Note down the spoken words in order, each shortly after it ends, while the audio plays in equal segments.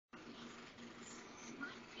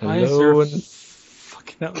Why is there Hello a and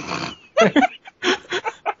fucking helicopter?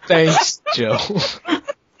 thanks, Joe.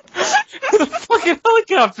 The fucking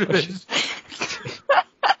helicopter is.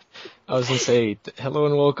 I was gonna say hello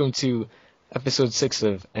and welcome to episode 6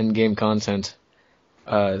 of Endgame content.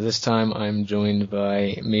 This time I'm joined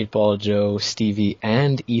by Meatball Joe, Stevie,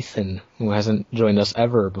 and Ethan, who hasn't joined us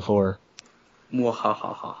ever before.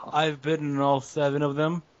 I've been in all 7 of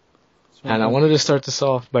them. And I wanted to start this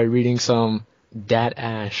off by reading some Dat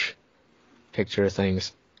Ash picture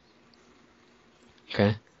things.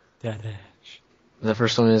 Okay? Dat Ash. The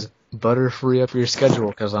first one is, butter free up your schedule,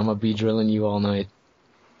 because I'm gonna be drilling you all night.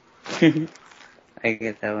 I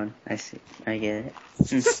get that one. I see. I get it.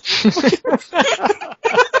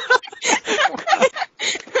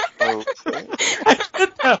 I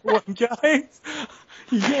get that one, guys.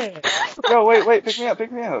 Yeah. No, wait, pick me up.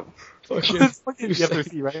 It's fucking the other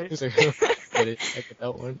C, right? He's like, I get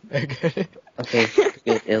that one. I get it. Okay,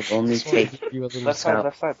 good. It'll only take You a little Left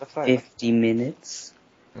side. 50 minutes.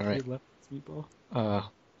 Alright. Left meatball.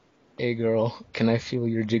 Hey girl, can I feel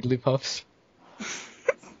your Jigglypuffs?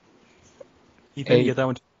 Ethan, you get that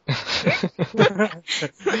one too.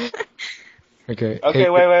 Okay. Okay, Hey,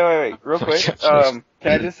 wait. Real quick. gosh. Can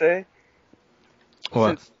I just say,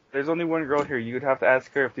 What? since there's only one girl here, you would have to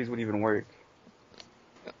ask her if these would even work.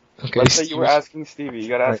 Okay, Let's say you were Stevie, asking Stevie. You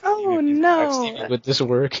gotta ask Right. Stevie. Oh, if these no. would actually work. would this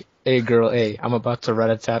work? Hey girl, hey, I'm about to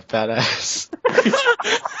rat-a-tap that ass.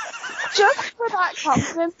 Just for that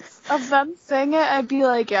confidence of them saying it, I'd be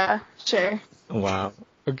like, yeah, sure. Wow.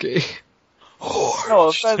 Okay. No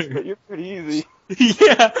offense, but you're pretty easy.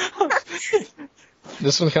 Yeah.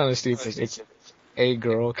 This one kind of stupid. It's, hey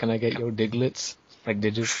girl, can I get your diglets? Like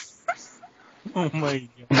digits? Oh my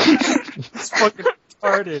god. It's fucking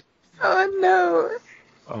retarded. Oh, no.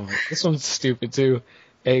 Oh, this one's stupid too.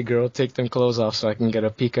 Hey girl, take them clothes off so I can get a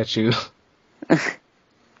Pikachu.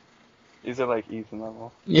 These are like Ethan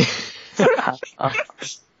level. Yeah.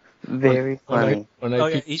 Very funny. When I Oh,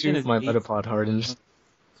 yeah, Pikachu, Ethan is my eight. Metapod hardens.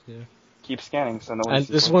 Yeah. Keep scanning, so no one And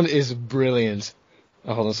sees this one is brilliant.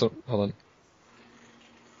 Oh, hold on.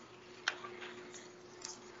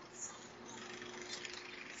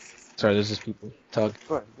 Sorry, there's just people talk.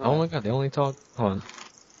 Go ahead. Oh my god, they only talk. Hold on.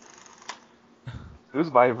 Whose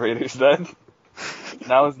vibrator's that?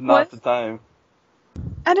 Now is not What? the time.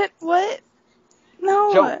 What?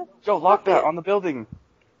 No. Joe, lock that on the building.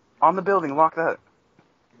 On the building, lock that.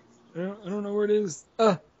 I don't know where it is.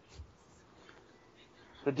 The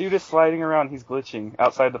dude is sliding around. He's glitching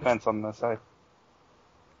outside the fence on the side.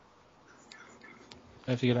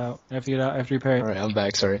 I have to get out. I have to repair it. Alright, I'm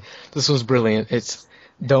back, sorry. This was brilliant. It's,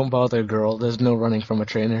 don't bother girl, there's no running from a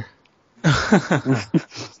trainer. That's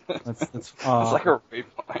It's like a rape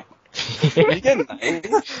line. Are you getting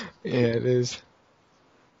nice? Yeah, it is.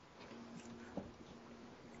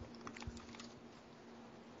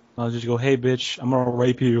 I'll just go, hey bitch, I'm gonna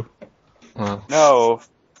rape you. Wow. No.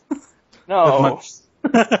 No.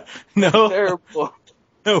 No, Terrible.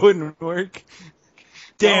 that wouldn't work.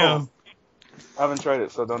 Damn. I haven't tried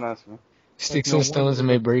it, so don't ask me. Sticks no and stones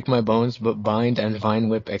may break my bones, but bind and vine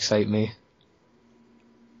whip excite me.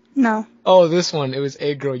 No. Oh, this one. It was,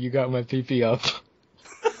 hey girl, you got my pee up.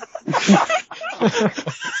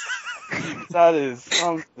 That is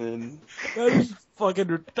something. That is fucking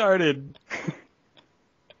retarded.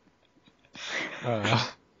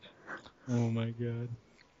 Oh my god.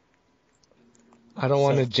 I don't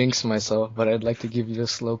want to jinx myself, but I'd like to give you a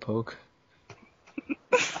slow poke.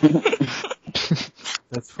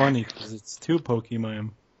 That's funny, because it's 2 Pokemon.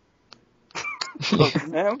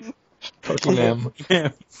 Pokemon? Pokemon. Yeah.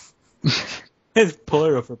 It's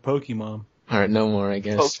plural for Pokemon. Alright, no more, I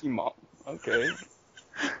guess. Pokemon. Okay.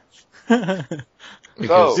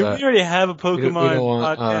 Because, Do we already have a we Pokemon don't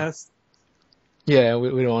want, podcast? yeah, we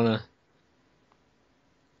don't want to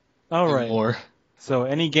All do right. more. So,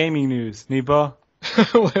 any gaming news, Nipa?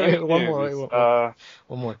 wait, one more.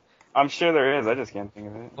 One more. I'm sure there is. I just can't think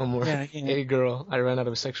of it. One more. Yeah, I can't. Hey girl, I ran out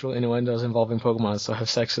of sexual innuendos involving Pokemon, so have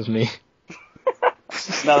sex with me.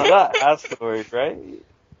 Now that has to work, right?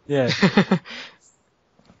 Yeah.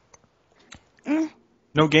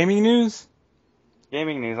 No gaming news?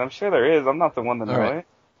 Gaming news. I'm sure there is. I'm not the one to know Alright.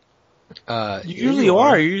 it. You usually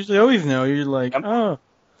are. You usually always know. You're like, Yep. oh.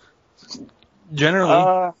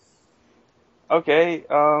 Generally. Okay.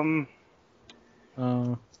 Fine.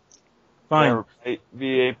 There might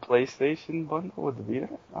be a PlayStation bundle with the Vita.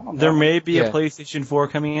 I don't know. There may be Yeah. a PlayStation 4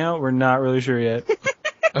 coming out. We're not really sure yet.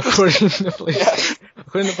 According to PlayStation,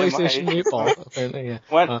 according to It PlayStation might. Meatball. Apparently, yeah.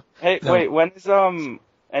 When? No. Wait. When is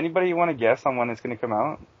anybody want to guess on when it's gonna come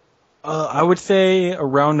out? I would say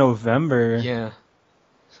around November. Yeah.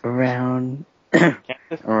 Around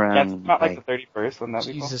Around not like like the 31st. Wouldn't that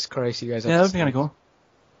be cool? Jesus Christ, you guys. Yeah, have that'd be kind of cool.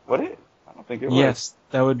 Would it? I don't think it would. Yes,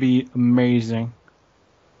 that would be amazing.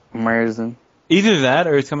 Amazing. Either that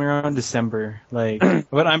or it's coming around December. Like,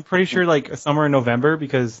 but I'm pretty sure like somewhere in November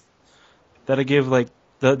because that'll give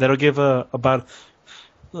about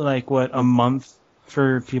like what a month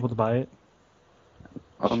for people to buy it.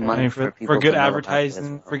 A I month mean, for for people good to know about it as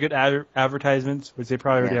advertising, well. for good advertisements, which they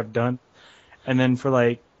probably already Yeah. have done, and then for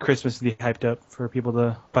like Christmas to be hyped up for people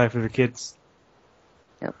to buy for their kids.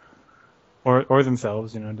 Yep. Or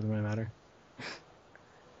themselves, it doesn't really matter.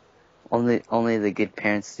 Only the good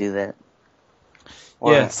parents do that.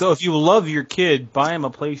 Yeah. So if you love your kid, buy him a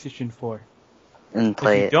PlayStation 4. And If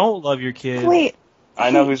play you it. don't love your kid, Wait. I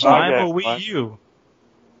know who's buy not him a getting Wii U.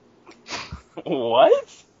 What?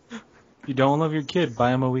 If you don't love your kid,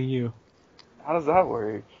 buy him a Wii U. How does that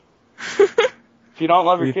work? If you don't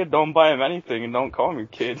love your kid, don't buy him anything and don't call him your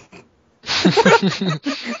kid.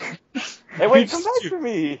 Hey, wait, come back to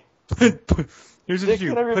me! Here's what Dick you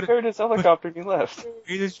could do. have repaired his helicopter and he left.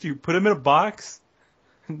 Here's what you do. Put him in a box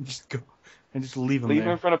and just go and just leave him Leave him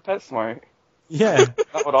there. in front of PetSmart. Yeah.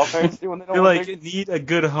 Not what all parents do when they don't You're want like, their need a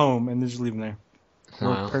good home, and just leave him there.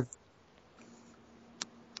 Wow. Perfect.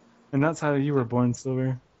 And that's how you were born,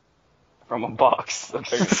 Silver. from a box,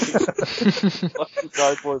 apparently. Fucking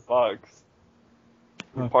cardboard box.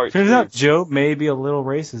 Part Turns two. out Joe may be a little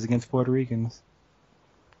racist against Puerto Ricans.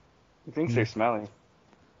 He thinks they're smelly.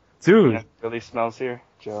 Dude. Yeah, it really smells here,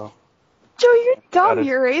 Joe. Joe, you're dumb. is-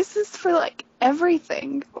 You're racist for like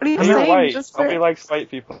everything. What are you I'm You're not saying? white. Just for Nobody likes white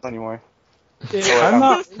people anymore. I'm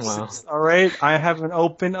not Wow. racist, alright? I have an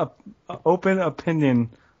open opinion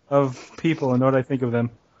of people and what I think of them.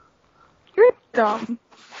 You're dumb.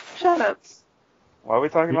 Shut up. Why are we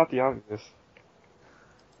talking about the obvious?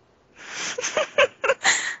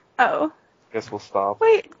 Oh. Guess we'll stop.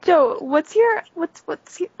 Wait, Joe, what's your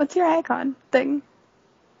icon thing?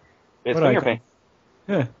 It's What finger icon? paint.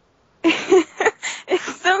 Yeah.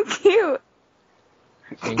 It's so cute.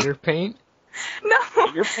 Finger paint? No.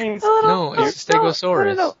 Finger paint's The little- No, it's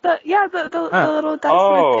Stegosaurus. No. The little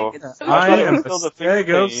dinosaur Oh. thing. It's so I thought it am was a still the finger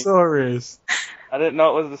paint. Stegosaurus. I didn't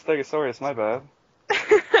know it was the Stegosaurus, my bad.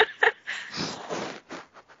 cute.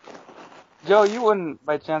 Joe, you wouldn't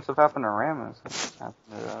by chance have happened to Ramos.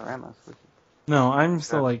 Ramos, would you? No, I'm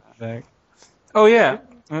still like that. Oh yeah,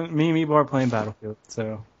 me and Meatball are playing Battlefield,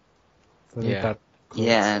 so Yeah. that's cool.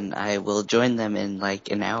 Yeah, and I will join them in like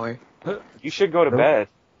an hour. You should go to bed.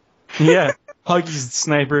 Yeah, Huggy's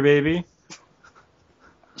sniper baby.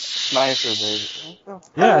 Sniper, baby. Yeah,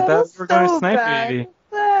 That that was we're going to so sniper bad. baby.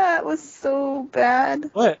 That was so bad.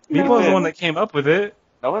 What? No. Meatball's the one that came up with it.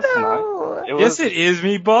 No, it's not. No. It Yes, was, it is,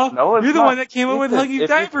 Meatball. No, it's You're the not. one that came up with Ethan, Huggy's if you-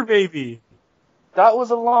 diaper baby. That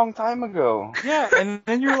was a long time ago. Yeah, and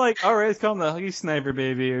then you're like, all right, let's call him the Huggy sniper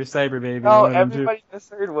baby or cyber baby. No, one of them two. everybody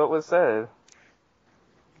misheard what was said.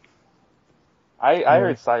 I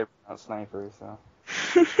heard cyber, not sniper, so.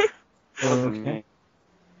 It wasn't Okay.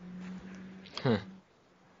 me.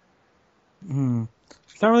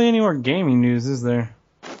 There's not really any more gaming news, is there?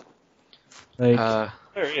 Like,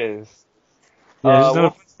 There is. yeah, just no-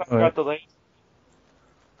 Wolfenstein got delayed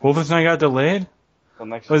Wolfenstein got delayed? till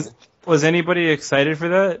next Was- year. Was anybody excited for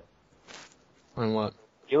that? On what?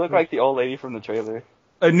 You look like the old lady from the trailer.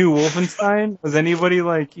 A new Wolfenstein? Was anybody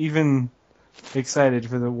like even excited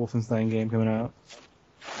for the Wolfenstein game coming out?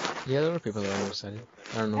 Yeah, there were people that were excited.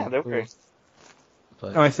 I don't know. Yeah, they who, were.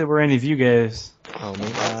 But, No, I said, were any of you guys? oh,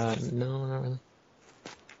 me? No, not really.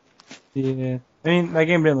 Yeah. I mean, that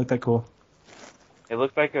game didn't look that cool. It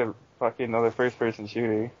looked like a fucking another first-person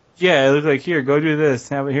shooter. Yeah, it looked like, here, go do this.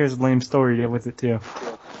 Here's a lame story with it too.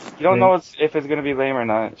 You don't know if it's gonna be lame or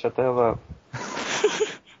not. Shut the hell up.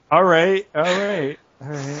 Alright.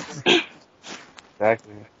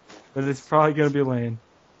 Exactly. But it's probably gonna be lame.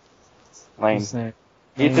 Lame. Just saying.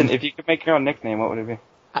 Ethan, if you could make your own nickname, what would it be?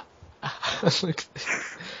 Look.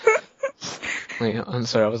 Wait, I'm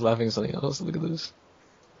sorry, I was laughing at something else. Look at this.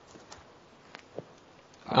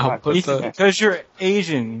 I'll put Ethan, the... because you're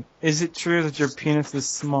Asian, is it true that your penis is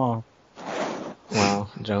small? Wow,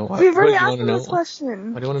 Joe, what, We've what do already you asked want to him know? this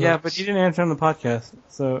question. What do you want to Yeah, know? but you didn't answer on the podcast,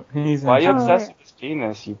 so he's Why are you Oh, obsessed right. with his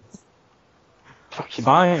penis, you fucking...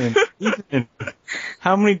 fine. Ethan,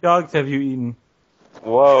 how many dogs have you eaten?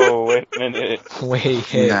 Whoa, wait a minute. Wait,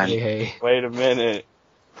 hey, None. hey. Wait a minute.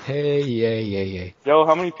 Hey, yeah. Yo,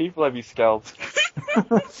 how many people have you scalped?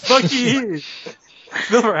 Fuck you!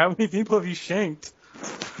 Silver, how many people have you shanked?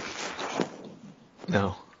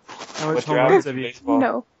 No. How much What's your home runs average have in you? baseball?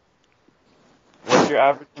 No. What's your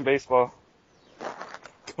average in baseball? Come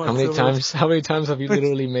on, How many Silver. times have you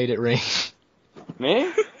literally made it rain?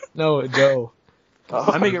 Me? No, Joe.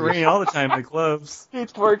 I make it rain all the time in the clubs. He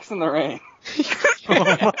twerks in the rain. Oh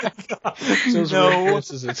my god. Shows No.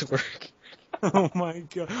 references its work. Oh my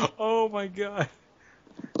god. Oh my god.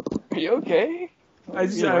 Are you okay? I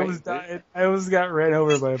was dying. I almost got ran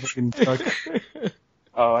over by a fucking truck.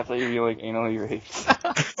 Oh, I thought you were like anally raped.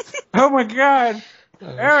 Oh my god. Uh, Oh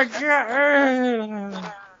my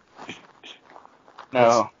god.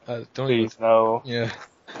 No, don't even. please, no. Yeah.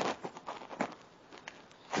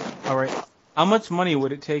 All right. How much money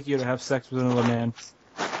would it take you to have sex with another man?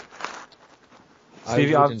 I Stevie,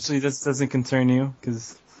 wouldn't. obviously this doesn't concern you,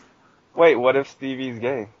 because, Wait, what if Stevie's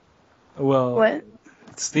gay? well, What?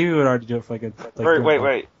 Stevie would already do it for like a.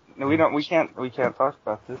 Wait. No, we can't talk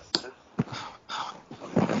about this.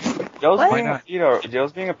 Joe's What? being a pedo.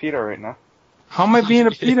 Joe's being a pedo right now. How am I being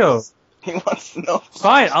a pedo? He wants to know.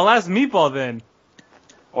 Fine, I'll ask Meatball then.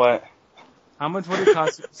 What? How much would it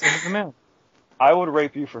cost you to sex with a man? I would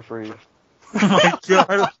rape you for free. Oh my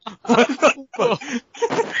god.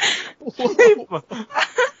 What the fuck?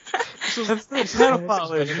 That's the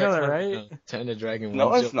pedophile, you know that, right? Tender Dragon. No,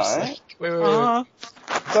 one it's joke. not. Wait. Uh-huh.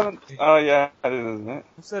 Oh yeah, it is, isn't it?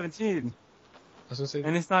 I'm 17. I was gonna say.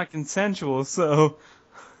 And it's not consensual, so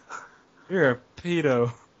you're a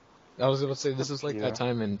pedo. I was about to say this was like Yeah. that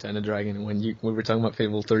time in Tender Dragon when we were talking about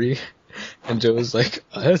Fable 3, and Joe was like,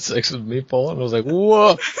 "I had sex with Meatball," and I was like,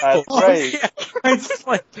 "Whoa!" That's right. Yeah. I just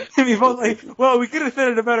like, and we both like, well, we could have said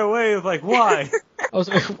it a better way of like, why? I was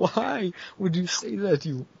like, "Why would you say that?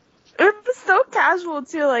 You It was so casual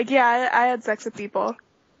too. Like, yeah, I had sex with people.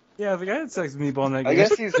 Yeah, I was like, I had sex with Meatball in that I game.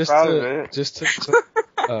 guess he's just proud to of it. just to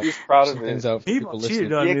He's proud some of things it. out for people Meatball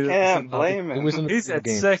cheated listening. on me. You can't blame It him. was in He the said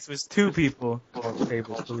game. sex was two people. Or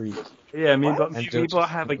Fable 3. Yeah, Meatball, And Joe Meatball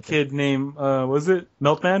just- have a kid named, was it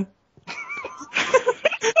Milkman?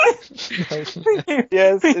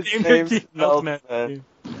 Yes, his Named her name's kid Meltman.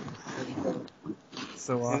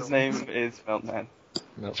 So His awesome. name is Meltman.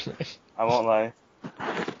 No. I won't lie.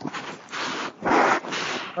 All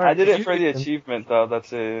I right, did if it you- for the achievement though,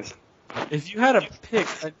 that's it. If you had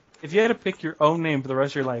to pick your own name for the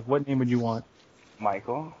rest of your life, what name would you want?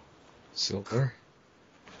 Michael? Silver.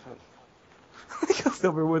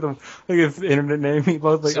 Silver with him, like his internet name. He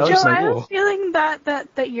both like, Silver. Joe, just like, I have whoa. a feeling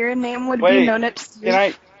that your name would Wait, be known as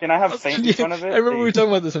Can I have Saint in front of it? I remember we were talking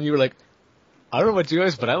about this and you were like, "I don't know about you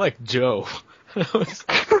guys, but I like Joe." And I was-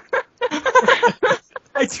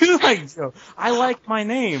 I do like Joe. I like my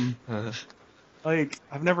name. uh, Like,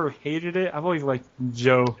 I've never hated it. I've always liked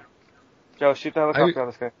Joe. Joe, shoot the helicopter out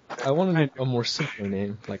of the sky. I wanted a more simpler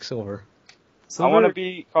name, like Silver. Silver, I want to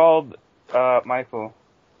be called Michael.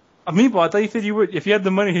 Meatball, I thought you said you would, if you had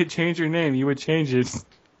the money to change your name, you would change it.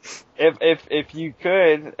 If you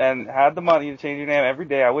could and had the money to change your name every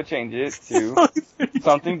day, I would change it to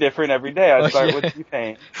something different every day. I'd Oh, start yeah. with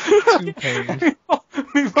T-Pain. T-Pain.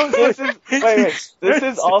 This is wait. This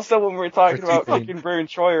is also when we're talking Or about T-Pain. kicking Vern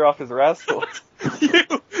Troyer off his rascal.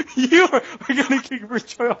 you are gonna kick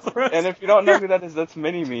Rich Troy off the rest. And if you don't know who that is, that's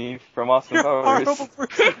Mini-Me from Austin You're a Powers. horrible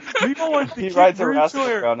person. Meatball wants to He kick rides a Rich rascal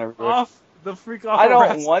Troy around everywhere. off the freak off I the don't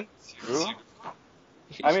rascal. want to.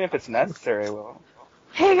 I mean, if it's necessary, I will.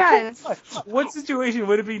 Hey guys, What situation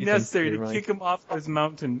would it be You think necessary you're to right. kick him off his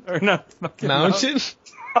mountain? Or not fucking Mountain?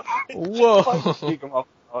 Whoa. Kick him off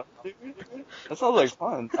the mountain, dude. That sounds like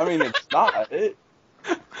fun. I mean, it's not. It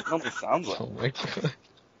only sounds like. Oh my god.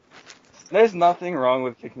 There's nothing wrong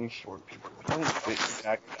with kicking short people. Don't sit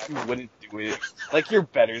back. You wouldn't do it. Like you're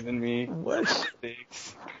better than me. What?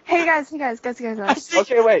 Sticks. hey guys.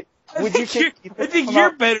 Okay, wait. Would you kick? I think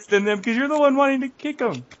you're better than them because you're the one wanting to kick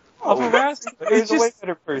him off a rascal. There's It's a way just,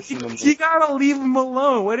 better person than you me. gotta leave him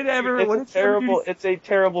alone. What did ever? It's what a did ever terrible. It's a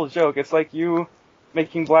terrible joke. It's like you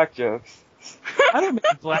making black jokes. I don't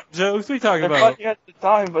make black jokes. What are you talking They're about? funny at the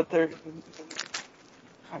time, but they're.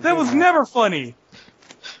 That was never funny.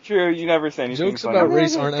 True. You never say anything. Jokes funny. about Okay,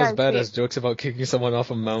 race okay, aren't guys, as bad wait. as jokes about kicking someone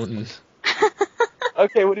off a mountain.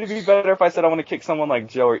 Okay, would it be better if I said I want to kick someone like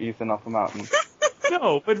Joe or Ethan off a mountain?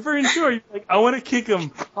 No, but for sure, you're like, I want to kick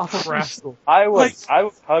him off a rascal. I would. Like- I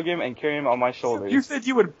would hug him and carry him on my shoulders. You said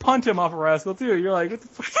you would punt him off a rascal too. You're like, what the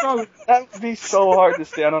fuck's wrong with you? That would be so hard to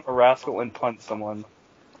stand on a rascal and punt someone.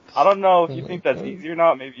 I don't know if Oh you my think that's God. easy or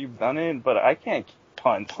not. Maybe you've done it, but I can't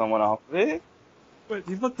punt someone off of it. But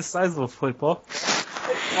you look the size of a football.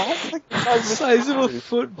 That's like the The size of a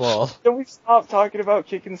football. Can we stop talking about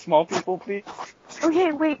kicking small people, please?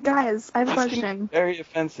 Okay, wait, guys. I have a question. Very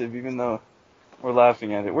offensive, even though we're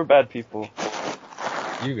laughing at it. We're bad people.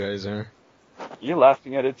 You guys are. You're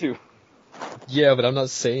laughing at it too. Yeah, but I'm not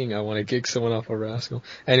saying I want to kick someone off a rascal.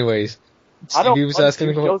 Anyways, I don't Stevie was want asking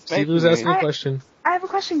to, Joe's Stevie was making asking me. a question. I have a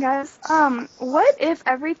question, guys. What if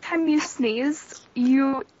every time you sneezed,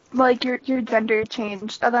 you like your gender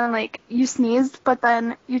changed, and then like you sneezed, but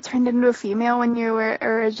then you turned into a female when you were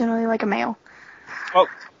originally like a male? Oh,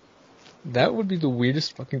 That would be the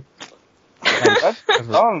weirdest fucking. that's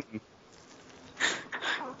Ever. dumb.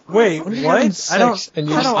 Wait, What if you're having what? I don't. sex and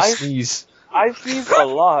you I just don't. sneeze? I sneeze a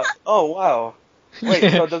lot. Oh wow. Wait,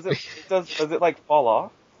 Yeah. so does it like fall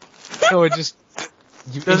off? No, it just.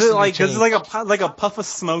 You Does it like? instantly Does it like a puff of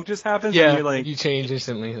smoke just happens? Yeah, And you're like, you change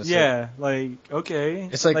instantly. That's it. yeah, like okay.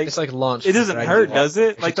 It's like launch. It doesn't Dragon hurt, Ball. does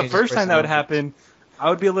it? If Like she the changes first time that would personality. happen, I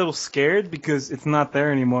would be a little scared because it's not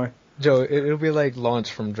there anymore. Joe, it'll be like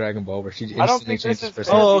launch from Dragon Ball where she I don't instantly think this changes is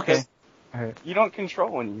personality. Oh, fair okay. because Alright. you don't control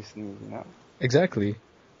when you sneeze, you know. Exactly.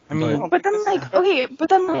 I mean, But- But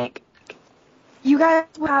then like you guys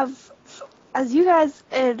would have, as you guys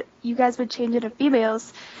would change into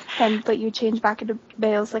females, but you change back into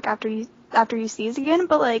males like after you sneeze again.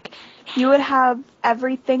 But like you would have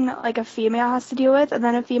everything that like a female has to deal with, and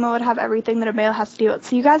then a female would have everything that a male has to deal with.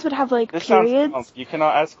 So you guys would have like This sounds periods. dumb. You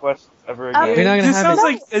cannot ask questions ever You're again. not gonna this have sounds it-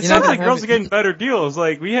 like you're it not sounds gonna like have girls it- are getting better deals.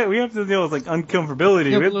 Like we have to deal with like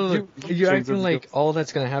uncomfortability. Yeah, We but have- look, you- you're change acting those like deals. all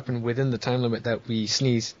that's gonna happen within the time limit that we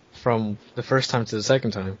sneeze from the first time to the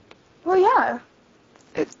second time. Well, yeah.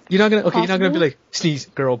 You're not gonna you're not gonna be Possible. like sneeze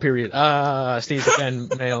girl period sneeze again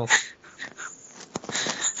male.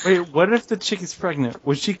 Wait, what if the chick is pregnant?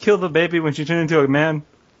 Would she kill the baby when she turned into a man?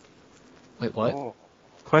 Wait, what? Oh.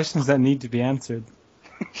 Questions that need to be answered.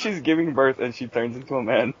 She's giving birth and she turns into a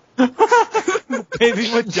man. The baby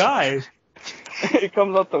would die. It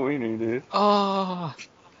comes out the wiener, dude. Oh.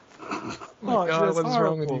 Oh, my God, that's what is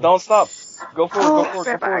wrong with horrible. you? Don't stop. Go forward, Oh, go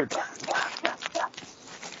forward, go right forward.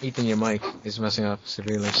 Ethan, your mic is messing up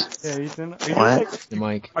severely. Yeah, Ethan. Are you, What? like, Your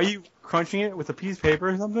mic. are you crunching it with a piece of paper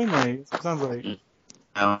or something? Like, it sounds like.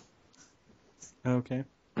 No. Okay.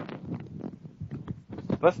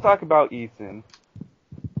 Let's talk about Ethan.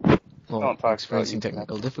 Well, Don't talk experiencing about Ethan.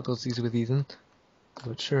 technical difficulties with Ethan.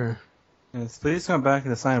 But sure. Yes, please come back at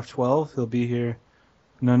the sign of 12. He'll be here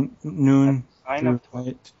noon Sign through of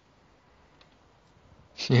night.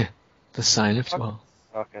 Yeah. The sign of Fuck. 12.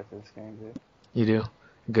 suck at this game, dude. You do?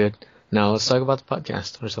 Good. Now let's talk about the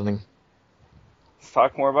podcast or something. Let's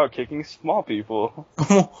talk more about kicking small people.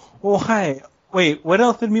 Oh, hi. Wait, what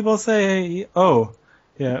else did Meeple say? Oh,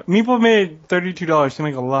 yeah. Meeple made $32 to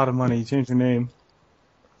make a lot of money. He changed the name.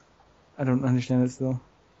 I don't understand it still.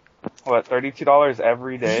 What, $32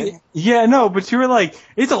 every day? Yeah, no, but you were like,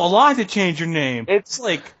 it's a lot to change your name. It's-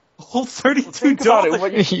 like a whole $32. Think about it.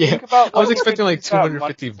 What you Yeah. think about I was what you expecting could like use that money-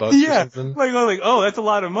 $250 or Yeah, something. like I was like, oh, that's a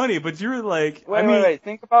lot of money. But you were like, Wait, I mean, wait.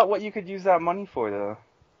 Think about what you could use that money for, though.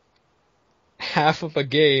 Half of a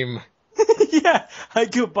game. yeah, I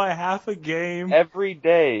could buy half a game. Every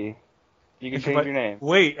day, you I could could change buy- your name.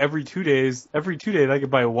 Wait, every 2 days. Every 2 days, I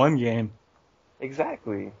could buy one game.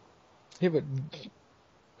 Exactly. Yeah, but...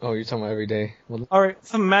 Oh, you're talking about every day. Well, All right,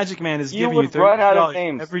 some Magic Man is You giving you would run out of $32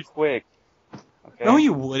 names every. quick. Okay. No,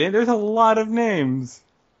 you wouldn't. There's a lot of names.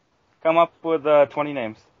 Come up with 20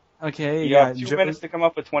 names. Okay, You got 2 minutes to come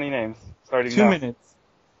up with 20 names. Starting 2 now. minutes.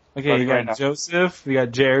 Okay, Starting you got right now. Joseph, you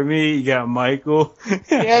got Jeremy, you got Michael.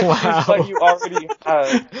 Yeah, Wow. choose what you already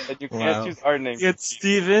have. And you can't Wow. choose our names. You got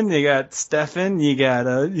Steven, you got Stefan, you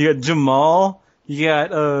got Jamal, you got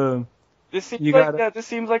This seems you like gotta- this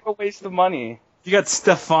seems like a waste of money. you got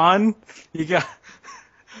Stefan, you got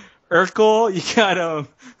Urkel, you got oh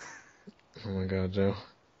my god, Joe.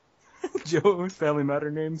 Joe's Family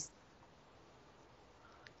Matter names.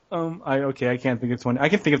 I can't think of 20. I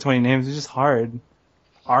can think of 20 names. It's just hard.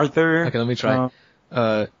 Arthur. Okay, let me try.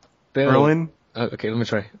 Bill. Merlin. Okay, let me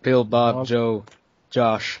try. Bill, Bob, Bob. Joe,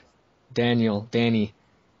 Josh, Daniel, Danny,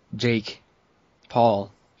 Jake,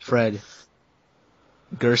 Paul, Fred,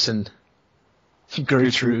 Gerson,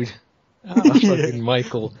 Gertrude, fucking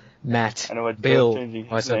Michael, Matt, I know what Bill. Joe's changing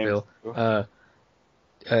Oh, I his said name Bill.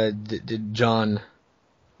 to. John,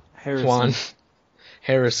 Harrison. Juan,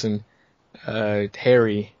 Harrison,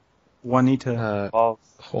 Harry, Juanita. Balls.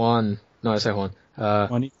 Juan. No, I said Juan.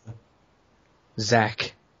 Juanita.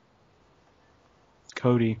 Zach,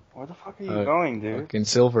 Cody. Where the fuck are you going, dude? fucking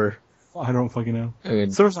Silver. I don't fucking know. Uh,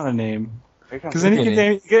 Silver's not a name. Here comes Because then you can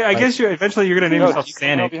name. I guess you eventually you're gonna name No, yourself keep on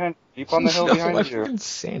the hill Sanic. behind- Keep on the hill no, behind I you. fucking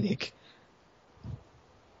Sanic. I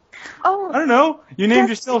Oh, don't know. You named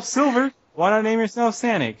Yes. yourself Silver. Why not name yourself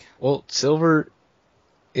Sanic? Well, Silver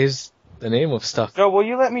is the name of stuff. Joe, will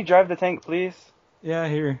you let me drive the tank, please? Yeah,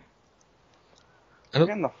 here. I don't-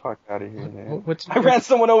 Get the fuck out of here, dude. What's I ran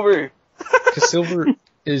someone over. Because Silver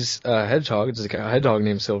is a hedgehog. It's a hedgehog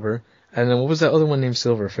named Silver. And then what was that other one named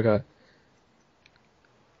Silver? I forgot.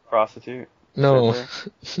 prostitute? No.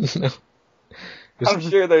 Stripper? No. I'm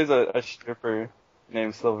sure there's a stripper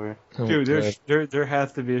named Silver. Oh, Dude, God. there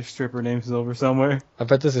has to be a stripper named Silver somewhere. I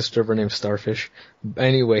bet there's a stripper named Starfish.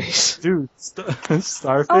 Anyways. Dude,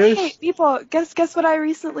 Starfish? Oh, hey, people, guess what I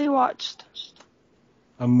recently watched?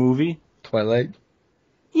 A movie? Twilight.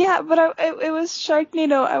 Yeah, but it was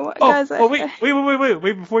Sharknado.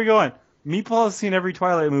 Wait, before you go on. Meatball has seen every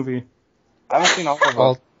Twilight movie. I haven't seen all of them.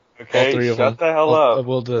 All Okay, three of shut them. the hell up.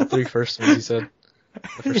 Well, the three first ones you said. The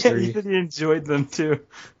first Yeah, three. you said you enjoyed them too.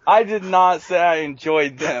 I did not say I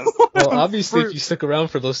enjoyed them. Well, obviously, if you stuck around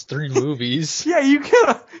for those 3 movies. Yeah, you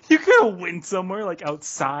could went somewhere like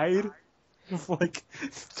outside for like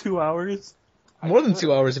 2 hours. More than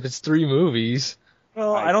 2 hours if it's 3 movies.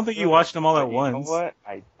 Well, I don't think you watched them all at once. You know what?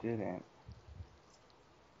 I didn't.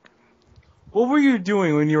 What were you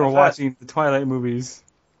doing when you were What's that? watching the Twilight movies?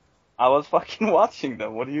 I was fucking watching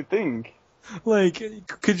them. What do you think? Like,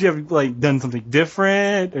 could you have like done something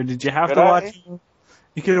different, or did you have Could to I? watch them?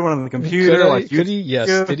 You could have went on the computer. Could he? Yes.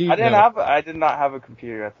 YouTube. Did he? I didn't No. have. I did not have a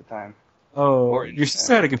computer at the time. Oh, Or your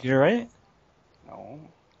sister had a computer, right? No.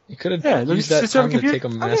 You could have Yeah, used don't that you have a time to computer? take a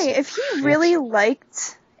mess. Okay, if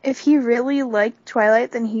he really liked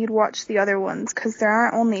Twilight, then he'd watch the other ones, because there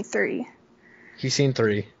aren't only 3. He's seen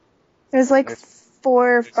 3. There's like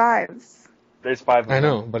 4 or 5. There's 5 of them. I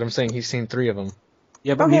know, but I'm saying he's seen 3 of them.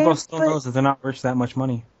 Yeah, but Okay, Meatball still but- knows that they're not worth that much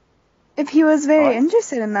money. If he was very What?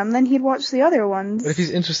 interested in them, then he'd watch the other ones. But if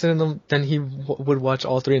he's interested in them, then he would watch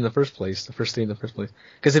all 3 in the first place. The first 3 in the first place.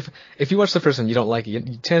 Because if you watch the first one, you don't like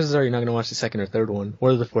it. Chances are you're not going to watch the second or third one,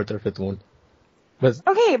 or the fourth or fifth one. But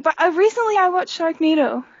Okay, but recently I watched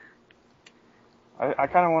Sharknado. I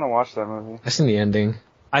kind of want to watch that movie. I seen the ending.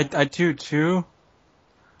 I do too,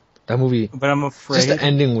 That movie. but I'm afraid. Just the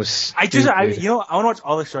ending was. Stupid. I want to watch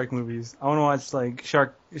all the shark movies. I want to watch like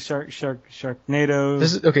Sharknado,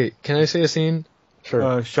 This is, okay, can I say a scene? Sure.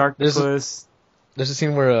 Sharktopus. There's a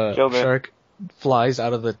scene where a Killed it. shark flies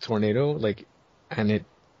out of the tornado, like, and it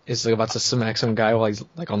is like about to smack some guy while he's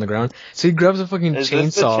like on the ground. So he grabs a fucking Is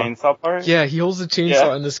this the chainsaw. chainsaw part? Yeah, he holds the chainsaw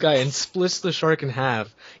Yeah. in the sky and splits the shark in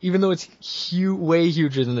half, even though it's way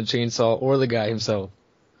huger than the chainsaw or the guy himself.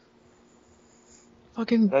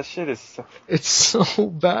 Fucking, That shit is so... it's so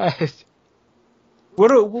bad. Well,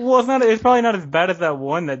 it's probably not as bad as that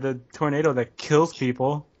one that the tornado that kills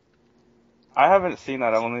people. I haven't seen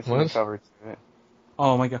that. I've only seen What? the cover to it.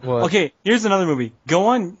 Oh my god. What? Okay, here's another movie. Go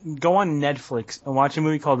on Netflix and watch a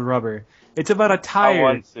movie called Rubber. It's about a I tire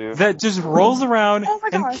want to. that just rolls around Oh my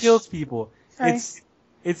and gosh. kills people. Sorry.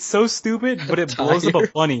 It's so stupid, but it blows up a Tire?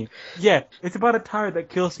 bunny. Yeah, it's about a tire that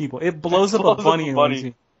kills people. It blows up a bunny in one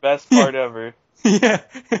scene. Best part ever. Yeah.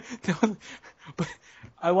 But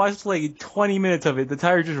I watched like 20 minutes of it. The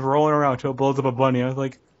tire just rolling around till it blows up a bunny. I was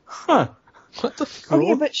like, huh. What the fuck?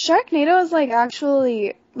 Okay, but Sharknado is like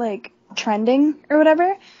actually like trending or whatever.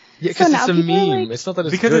 Yeah, because So it's now a people are, meme. like- It's not that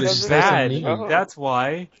it's Because good, it's it's just that bad. it's a meme. Oh. That's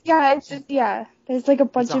why. Yeah, it's just there's like a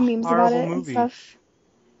bunch It's a of memes about horrible it movie. and stuff.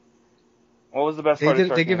 What was the best They, part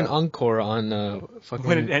did, of they give an Sharknado? encore on fucking.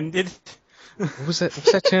 When it ended. What was that?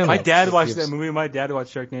 What's that channel? My dad That watched gives- that movie. My dad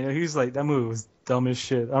watched Sharknado. He was like, that movie was dumb as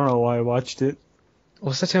shit. I don't know why I watched it.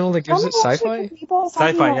 What's that channel that gives it? Someone watched Sci-fi? because people were talking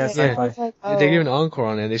Sci-fi, about yeah, it, sci-fi. and I was like, oh. They gave an encore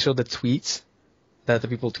on it. They showed the tweets that the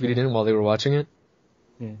people tweeted in while they were watching it.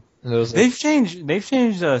 Yeah. And it was like, They've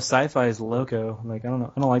changed Sci-Fi's logo. Like I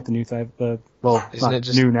don't like the new Sci-Fi. Well, isn't not it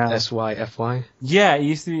just new now. SYFY? Yeah, it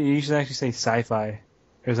used to actually say Sci-Fi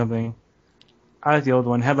or something. I like the old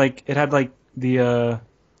one. It had like the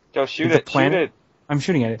Yo, shoot the it, shoot planet- it. I'm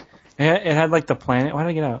shooting at it. It had like the planet. Why did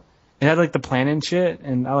I get out? It had like the planet and shit,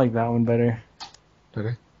 and I like that one better.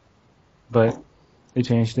 Okay. But they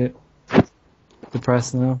changed it.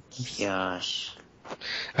 Depressed now. Gosh.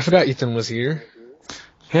 I forgot Ethan was here.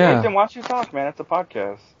 Yeah. Ethan, why don't you talk, man? It's a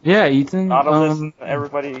podcast. Yeah, Ethan. Not to listen to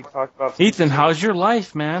everybody talk about... Ethan, how's your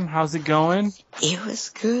life, man? How's it going? It was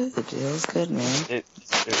good. It was good, man. It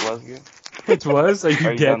was good. It was. Are you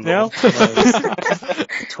Are you dead done, now?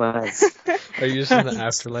 It was. Are you just in the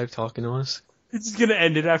afterlife talking to us? It's just gonna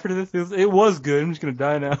end it after this. It was good. I'm just gonna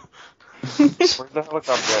die now. Where's the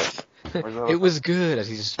helicopter at? Where's the It was good as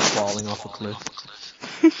he's just falling off a cliff.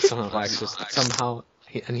 He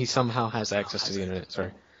somehow has access to the internet.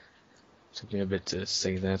 Sorry. Took me a bit to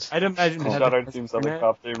say that. I'd imagine. Shot our team's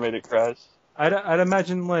helicopter, made it crash. I'd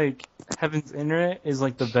imagine like Heaven's internet is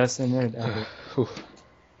like the best internet ever. Whew.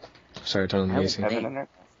 Sorry, turn on the music. Heaven in there?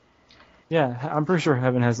 Yeah, I'm pretty sure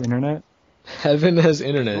Heaven has internet. Heaven has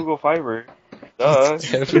internet. Google Fiber. Duh.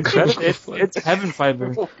 Heaven It's Heaven Fiber.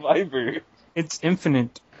 Google Fiber. It's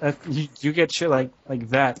infinite. You get shit like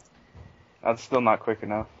that. That's still not quick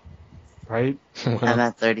enough. right? I'm Well,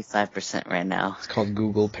 at 35% right now. it's called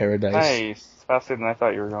Google Paradise. Nice. Faster than I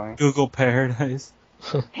thought you were going. Google Paradise.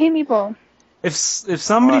 Hey, Meeple. If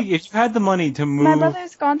you had the money to My move,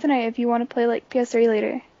 brother's gone tonight if you want to play, like, PS3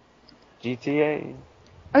 later. GTA.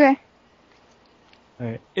 Okay.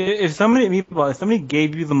 right, if somebody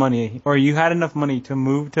gave you the money, or you had enough money to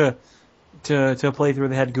move to a place where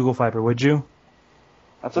they had Google Fiber, would you?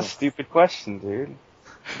 That's a stupid question, dude.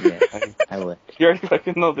 Yeah, I would. You already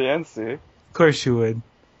fucking know the answer. Of course you would.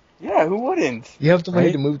 Yeah, who wouldn't? You have the money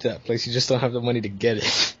Right? to move to that place. You just don't have the money to get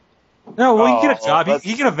it. No, well, you get a Oh, job. that's-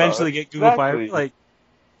 He can eventually get Google exactly. Fiber.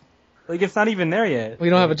 Like it's not even there yet. We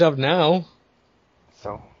don't have a job now.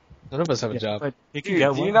 So, None of us have a job. But you can dude,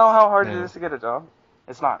 get do you one. know how hard No. it is to get a job?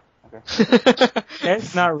 It's not. Okay.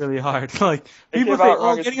 It's not really hard. Like They people give say, out "Oh,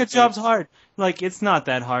 rocket getting a tickets. job's hard." Like it's not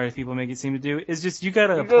that hard as people make it seem to do. It's just you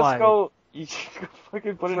gotta You apply. just go. You just go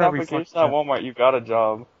fucking put an For every application fucking at Walmart. You got a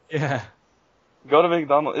job. Yeah. Go to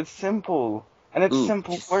McDonald's. It's simple. And it's Ooh,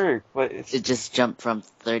 simple just- work, but it's It just jumped from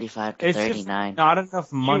 35 to It's just 39. not enough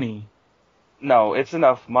money. no, it's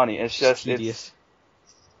enough money. It's just tedious.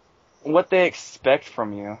 it's what they expect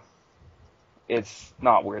from you. It's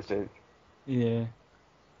not worth it. Yeah.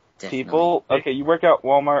 Definitely. People, okay, you work at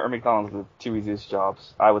Walmart or McDonald's, the two easiest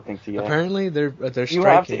jobs I would think to get. Apparently, they're striking. You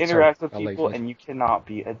have to interact so with I'll let people, you- and you cannot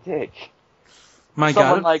be a dick. My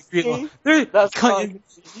Someone God. like people- me? they're- That's cut- not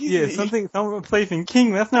Yeah, easy. someone placing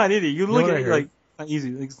King. That's not easy. You know look what at I it heard? like not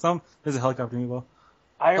easy. Like there's a helicopter meatball.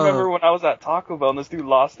 I remember when I was at Taco Bell and this dude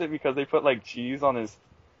lost it because they put like cheese on his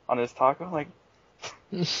taco. I'm like,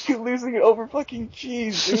 you're losing it over fucking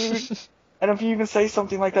cheese, dude. And if you even say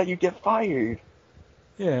something like that, you get fired.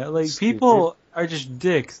 Yeah, like Stupid. people are just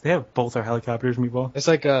dicks. They have both our helicopters, meatball. It's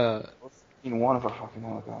like In one of our fucking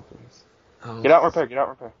helicopters. oh, Get out, repair. Get out,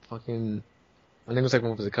 repair. fucking. I think it was like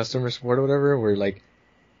one with the customer support or whatever, where like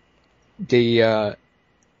they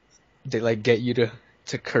like get you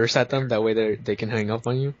to curse at them. That way they can hang up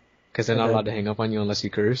on you, because they're not Okay. allowed to hang up on you unless you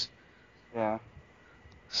curse. Yeah.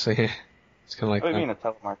 So yeah, it's kind of like What do you that. mean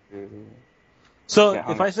a telemarketer, dude? So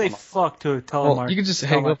Yeah, if I say 100%. fuck to a Well, telemarketer, you can just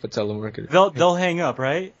hang up a telemarketer. they'll hang up,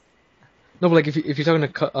 right? No, but like if you're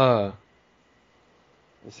talking to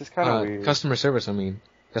This is kind of weird. customer service, I mean,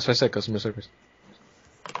 that's why I said customer service.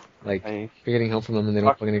 Like Hey, if you're getting help from them and they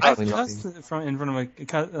don't fucking I explain cussed anything. in front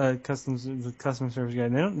of a customer service guy.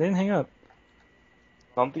 They didn't hang up.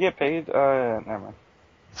 don't they get paid? Never mind.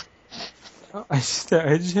 I just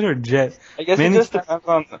hit her jet. I guess Many it just times- depends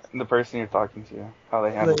on the person you're talking to, how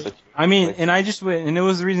they handle it. I mean, and I just went, and it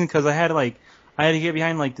was the reason because I had to get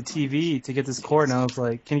behind like the TV to get this cord, and I was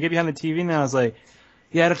like, "Can you get behind the TV?" And I was like,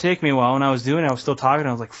 "Yeah, it'll take me a while." When I was doing it, I was still talking. And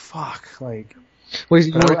I was like, "Fuck!" Like, Wait,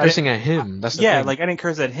 you But weren't I- cursing at him. That's the yeah, thing. like I didn't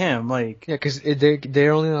curse at him. Like, Yeah, because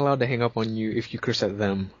they're only allowed to hang up on you if you curse at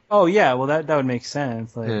them. oh yeah, well that would make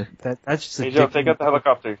sense. Like Yeah. that's just a Hey Joe, dick take thing out the to do.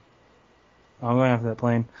 helicopter. Oh, I'm going after that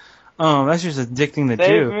plane. That's just a dick thing to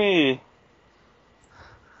Save do. me!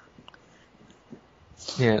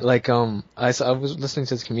 Yeah, like I was listening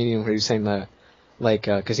to this comedian where he was saying that, like,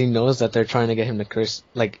 because he knows that they're trying to get him to curse,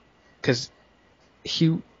 like, because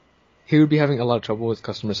he would be having a lot of trouble with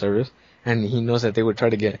customer service, and he knows that they would try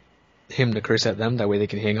to get him to curse at them. That way they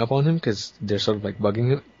can hang up on him because they're sort of like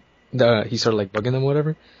bugging him. He's sort of like bugging them, or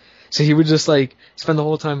whatever. So he would just like spend the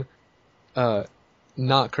whole time,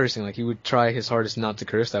 not cursing. Like he would try his hardest not to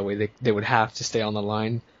curse. That way they would have to stay on the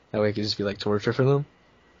line. That way it could just be like torture for them.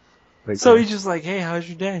 Like, So he's just like, "Hey, how's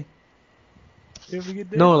your day? You have a good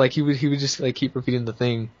day?" no, like he would just like keep repeating the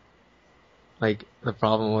thing, like the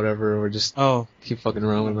problem or whatever, or just Oh, keep fucking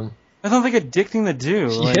around with them. that sounds like a dick thing to do.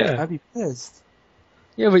 Like, Yeah. I'd be pissed.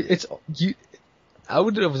 Yeah, but it's you. I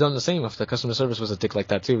would have done the same if the customer service was a dick like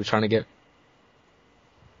that too, trying to get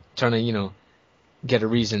a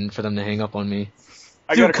reason for them to hang up on me.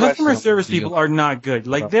 I got Dude, a customer question. service people are not good.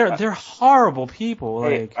 Like they're horrible people.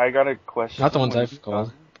 Hey, Like I got a question. Not the ones When I've you-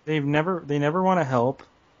 called. they never want to help,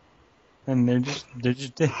 and they're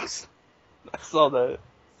just dicks. I saw that.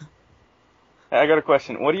 Hey, I got a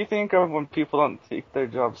question. What do you think of when people don't take their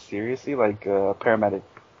job seriously, like paramedic?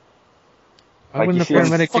 Why Like, wouldn't a you see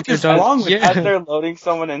what paramedic the take their fuck is wrong job? with Yeah. As they're loading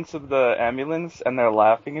someone into the ambulance and they're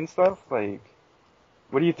laughing and stuff, like,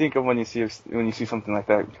 what do you think of when you see something like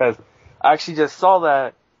that? Because I actually just saw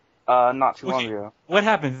that not too long Okay. ago. What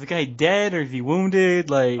happens? Is the guy dead or is he wounded?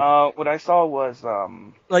 Like What I saw was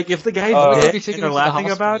if the guy's What If dead they and take him they're to the laughing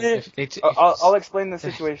hospital, about it, if they t- I'll explain the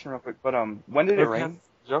situation real quick. But when did it Okay. rain,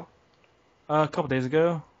 Joe? a couple days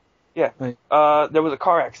ago. Yeah. Like- There was a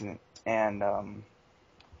car accident, and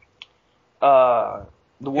the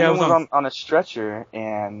woman it was was on a stretcher,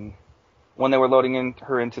 and when they were loading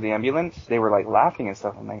her into the ambulance, they were like laughing and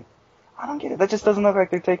stuff. I'm like, I don't get it. That just doesn't look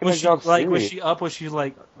like they're taking Was their she job like? serious. Was she up? Was she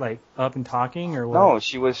like up and talking or what? No,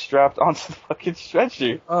 she was strapped onto the fucking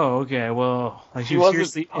stretcher. Oh, okay. Well, like she She was wasn't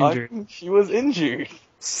seriously talking, injured. she was injured.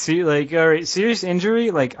 See, like, all right, serious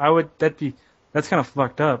injury. Like, that's kind of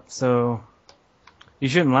fucked up. So you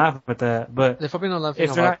shouldn't laugh at that. But They're probably not laughing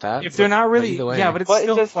if they're about not, that. if they're not really, either way. yeah, but it's But it's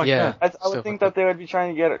still just- fucked yeah. up. I Still would think fucked up. that they would be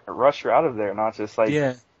trying to get a rush her out of there, not just like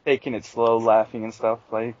Yeah. taking it slow, laughing and stuff.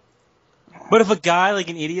 Like, But if a guy, like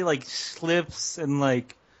an idiot, like slips and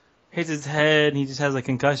like hits his head and he just has a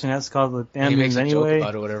concussion, has to call the And he makes ambulance a joke anyway.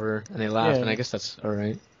 about it or whatever, and they laugh, Yeah. and I guess that's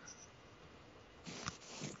alright.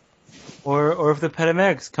 Or if the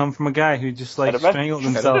paramedics come from a guy who just like Paramedics? strangles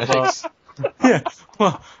himself Paramedics. up. Yeah.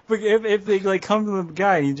 Well, but if they like come to the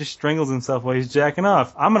guy and he just strangles himself while he's jacking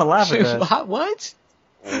off, I'm gonna laugh at that. What?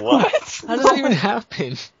 what? How does that even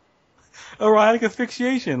happen? Erotic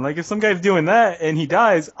asphyxiation. Like if some guy's doing that and he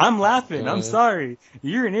dies, I'm laughing. I'm Yeah. sorry.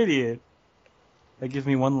 You're an idiot. That gives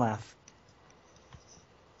me one laugh.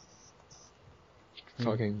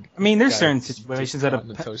 Fucking. I mean, there's Guy certain just situations that a got in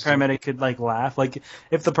the toaster. paramedic could like laugh. Like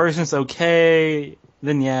if the person's okay,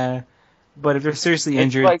 then yeah. But if they're seriously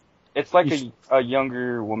injured, It's like You a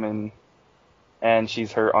younger woman, and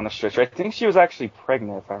she's hurt on a stretcher. I think she was actually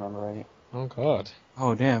pregnant, if I remember right. Oh god.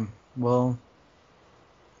 oh damn. Well,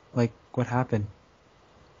 like what happened?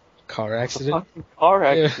 Car It's a accident? fucking car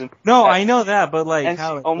Yeah. accident. No, And- I know that, but like and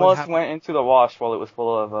how she what almost happened? went into the wash while it was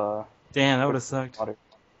full of Damn, that would have sucked. water.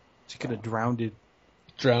 She could have drowned it.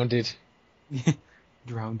 Drowned it.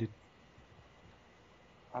 Drowned it.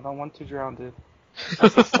 I don't want to drown it.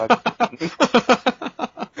 That's a suck.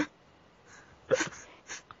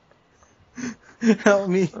 Help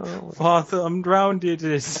me, Oh, Father, I'm drowned. It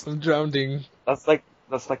is. I'm drowning. That's like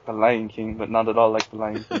the Lion King, but not at all like the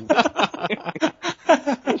Lion King.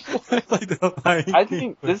 Like the Lion I King.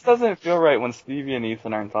 think this doesn't feel right when Stevie and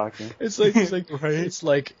Ethan aren't talking. It's like Right? it's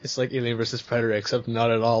like Alien vs Predator, except not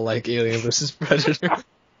at all like Alien vs Predator.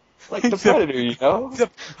 Like the Predator, you know?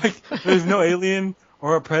 Except, like, there's no alien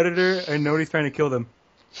or a predator, and nobody's trying to kill them.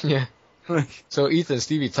 Yeah. Like, So Ethan,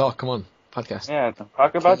 Stevie, talk. Come on, podcast. Yeah,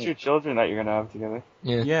 talk about your children that you're gonna have together.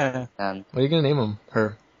 Yeah. yeah. None. What are you gonna name them?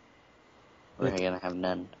 Her. We're gonna have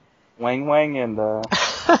none. Wang Wang and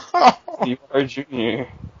Steve R. Jr.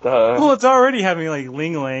 Well, it's already having like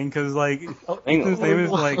Ling Lang, because like Ling- Ethan's name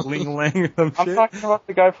is like Ling Lang or some I'm shit. talking about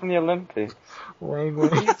the guy from the Olympics. Wang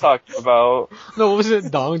What are you talking about? No, what was it?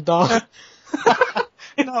 Dong Dong.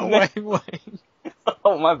 Not Wang Wang.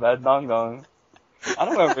 Oh, my bad, Dong Dong. I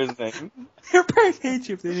don't remember his name. Your parents hate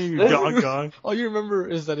you if they name you Dong Dong. All you remember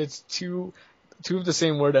is that it's two of the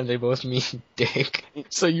same word and they both mean dick.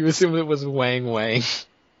 So you assume it was Wang Wang.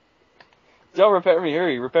 Joe, repair me,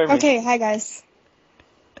 hurry, repair me. Okay, hi guys.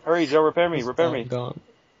 Hurry, Joe, repair me, repair me. Dong.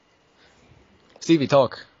 Stevie,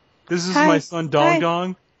 talk. This is Hi. my son Dong Hi.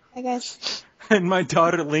 Dong Hi guys. and my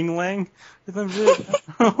daughter Ling Lang or some shit.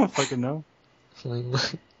 I don't fucking know. Wang Wang.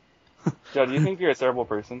 Joe, do you think you're a terrible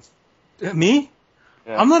person? Me?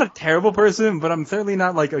 Yeah. I'm not a terrible person, but I'm certainly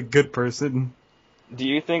not like a good person. Do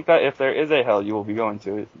you think that if there is a hell, you will be going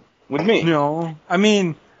to it? With me? No, I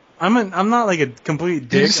mean, I'm not like a complete dick.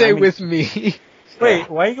 Did you say I mean, with me? Wait,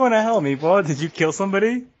 why are you going to hell, Meatball? Did you kill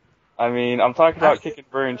somebody? I mean, I'm talking about kicking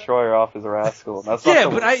Vern Troyer off as a rascal. That's not Yeah,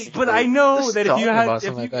 the but I know Just that if you talking had about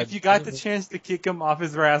something like that. if you got the chance to kick him off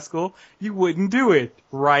his rascal, you wouldn't do it,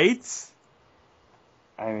 right?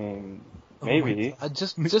 I mean, Oh maybe. I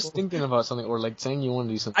just thinking about something or like saying you want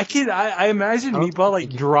to do something. I imagine I don't Meatball like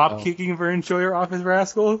think you- drop oh. kicking Vern Troyer off his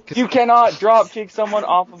rascal. You cannot drop kick someone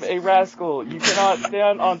off of a rascal. You cannot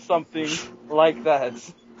stand on something like that.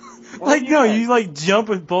 What Like do you no, mean? you like jump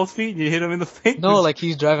with both feet and you hit him in the face. No, like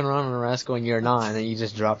he's driving around on a rascal and you're not, and then you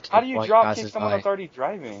just dropped. How do you while he drop passes kick someone by. that's already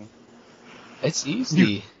driving? It's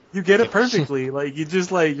easy. You get it perfectly. Like you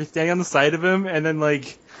just like you're standing on the side of him and then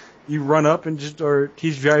like you run up and just or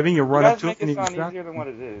he's driving, you run You up guys to him make and it you sound drop. easier than what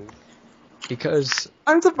it is. Because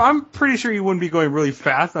I'm pretty sure he wouldn't be going really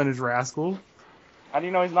fast on his rascal. How do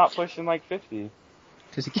you know he's not pushing like 50?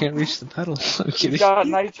 he can't reach the pedal. I'm kidding. He's got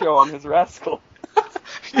nitro on his rascal.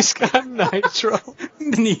 He's got nitro.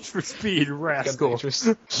 The Need for Speed rascal.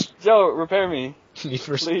 Joe, repair me. Need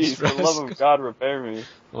for Please, Speed for the love of God, repair me.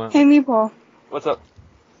 Wow. Hey Meeple, What's up?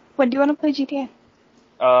 when do you want to play GTA?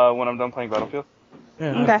 When I'm done playing Battlefield?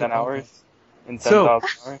 Yeah. Okay. 10 hours? In 10,000 So-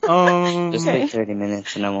 hours? Just Okay. wait 30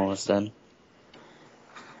 minutes and I'm almost done.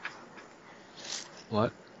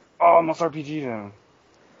 What? Oh, almost RPG then.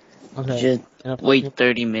 Okay. Just Yeah, wait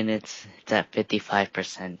 30 minutes. It's at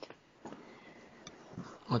 55%.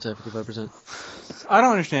 What's that? 55%. I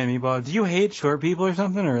don't understand, Meatball. Do you hate short people or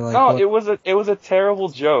something, or like? No, what? it was a terrible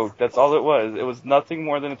joke. That's all it was. It was nothing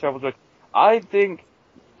more than a terrible joke. I think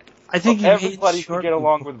I think he everybody hates should short get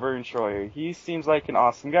along people. with Vern Troyer. He seems like an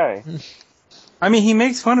awesome guy. I mean, he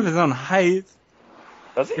makes fun of his own height.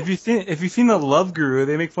 Does he? If you've seen the Love Guru,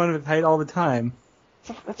 they make fun of his height all the time.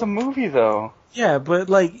 It's a movie though. Yeah, but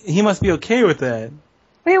like he must be okay with that.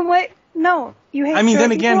 Wait, what? No, you hate. I mean, short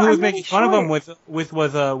then again, people? who was I'm making really fun of him short. with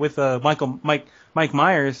Mike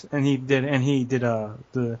Myers, and he did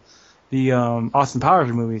the Austin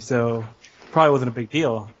Powers movie, so probably wasn't a big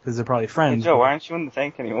deal because they're probably Hey, friends. Joe, why aren't you in the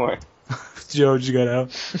tank anymore? Joe just got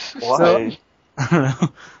out. Why? So, I don't know.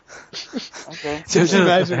 Okay. Just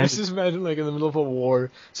imagine like in the middle of a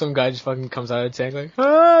war, some guy just fucking comes out of the tank like,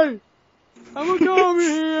 "Hey, I'm gonna come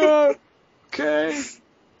here, okay?"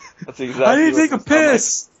 That's exactly. I need to what take a it sounds like.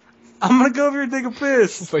 piss. I'm gonna go over here and take a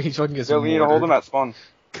piss. But he fucking gets Joe, we need to hold him murdered. at spawn.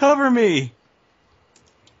 Cover me.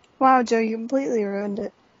 Wow, Joe, you completely ruined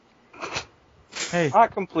it. Hey,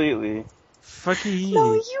 Not completely. fuck you.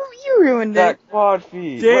 No, you ruined That it. quad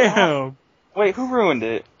feed. What happened? Damn. Wait, who ruined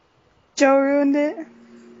it? Joe ruined it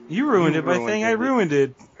You ruined You it by ruined saying it. I ruined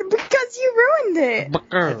it. because you ruined it.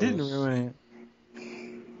 I didn't ruin it.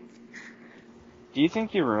 Do you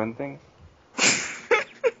think you ruin things?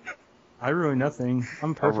 I ruined nothing.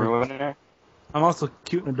 I'm A perfect. ruiner? I'm also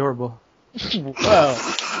cute and adorable. Wow.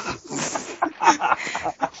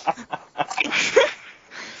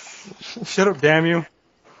 Shut up, damn you.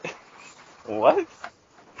 What?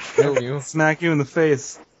 Damn you. Smack you in the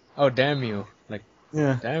face. Oh, damn you. Like,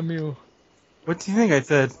 Yeah. damn you. What do you think I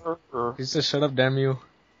said? He said, shut up, damn you.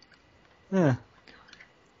 Yeah.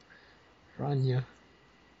 Ranya.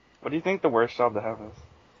 What do you think the worst job to have is?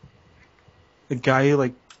 The guy who,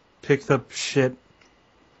 like, picks up shit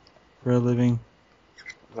for a living.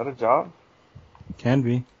 Is that a job? Can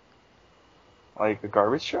be. Like a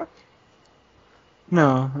garbage truck?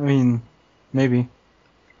 No, I mean, maybe.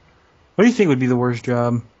 What do you think would be the worst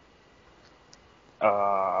job?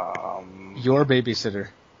 Your babysitter.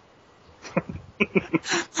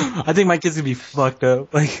 I think my kids would be fucked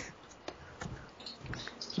up. Like,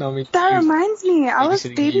 No, I mean, That reminds me, I was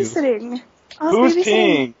Babysitting you. babysitting. I was Who's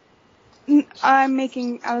babysitting. peeing? I'm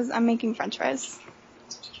making French fries.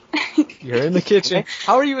 you're in the kitchen.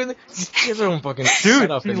 How are you in the... She has her own fucking dude,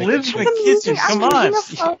 setup she in the lives in kitchen. the kitchen. I'm Come on. making a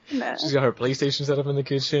phone. She's got her PlayStation set up in the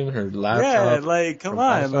kitchen, her Yeah, laptop. like, come Her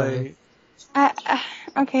on. Wi-Fi. Like,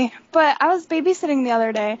 Okay, but I was babysitting the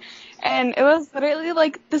other day, and it was literally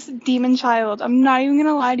like this demon child. I'm not even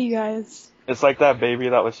gonna lie to you guys. It's like that baby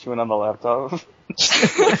that was chewing on the laptop.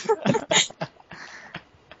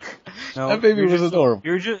 no, That baby you're was just- adorable.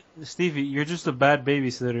 You're just, Stevie, you're just a bad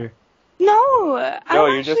babysitter. No,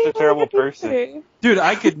 I'm you're just actually a terrible really good person. babysitter. Dude,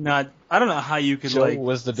 I could not, I don't know how you could, Joe like,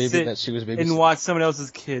 was the baby sit that she was and babysitting. watch someone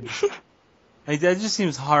else's kid. Like, that just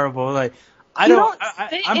seems horrible. Like, I You don't, don't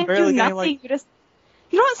sit I'm and barely do getting, nothing. like, You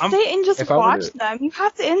don't I'm- sit and just If I were watch to- them. You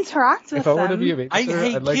have to interact with If I were to them. be a babysitter, I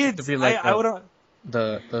hate I'd like kids. it to be like I would.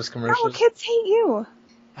 those No, commercials. kids hate you.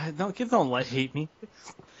 No, kids don't hate me.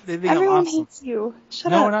 They think Everyone I'm awesome. hates you.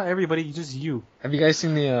 Shut No, up. not everybody. Just you. Have you guys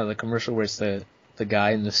seen the commercial where it's the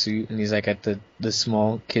guy in the suit and he's like at the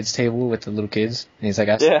small kids table with the little kids and he's like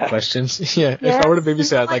asking Yeah. questions? Yeah. If I were to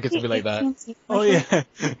babysit, I'd My like it to be kid like that. hates me. My Oh kid-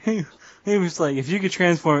 yeah. He was like, if you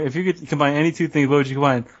could combine any two things, what would you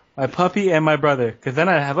combine? My puppy and my brother, because then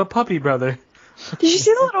I'd have a puppy brother. Did you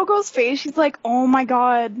see the little girl's face? She's like, oh my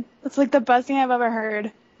god. That's like the best thing I've ever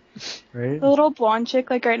heard. Right? The little blonde chick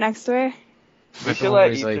like right next to her. We should one let where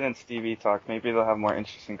he's Ethan like- and Stevie talk. Maybe they'll have more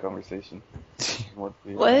interesting conversation. What?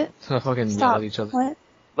 Fucking yell Stop. at each other. What?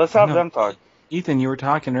 Let's have No. them talk. Ethan, you were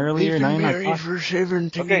talking earlier. Now you're not talking. for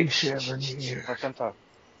 77 Okay. years. Let them talk.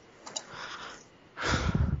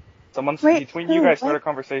 Someone Wait, between you who? guys start What? a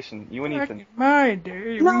conversation. You and Ethan. My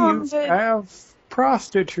day, No, we used to but- have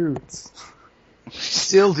prostitutes.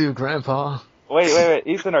 Still do, Grandpa. Wait.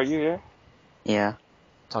 Ethan, are you here? Yeah.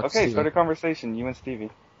 Talk Okay, to start a Steven. conversation. You and Stevie.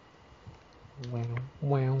 Wow.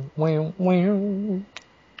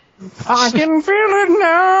 I can feel it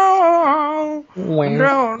now. I don't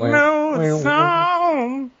know the Wow.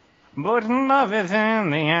 song, but love is in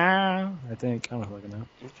the air. I think I don't fucking know.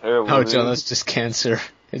 You're terrible. Oh, dude. John, that's just cancer.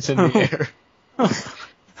 It's in the air.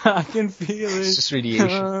 I can feel it. It's just radiation.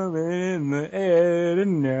 coming in the air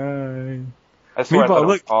tonight. I swear I Meatball, thought it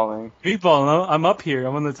was look. falling. Meatball, no, I'm up here.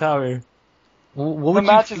 I'm on the tower. What The would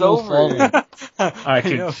match you is feel over. falling? I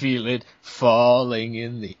can know. feel it falling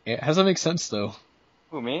in the air. How does that make sense, though?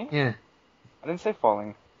 Who, me? Yeah. I didn't say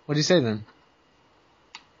falling. What did you say then?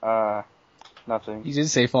 Nothing. You did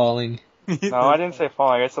say falling. No, I didn't say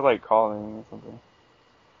falling. I said like calling or something.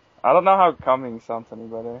 I don't know how coming sounds any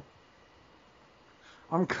better.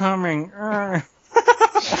 I'm coming. That's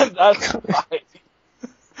right.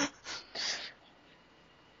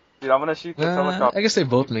 Dude, I'm gonna shoot this helicopter. I guess they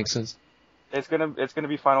both make sense. It's gonna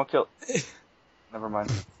be final kill. Never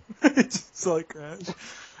mind. It's like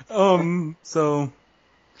crash. So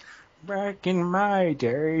back in my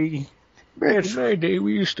day, Back in my day,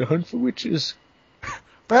 we used to hunt for witches.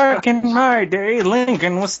 back in my day,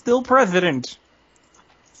 Lincoln was still president.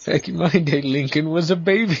 Back in my day, Lincoln was a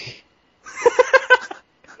baby.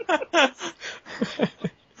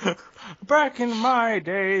 Back in my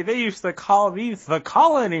day, they used to call these the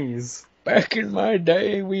colonies. Back in my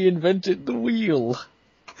day, we invented the wheel.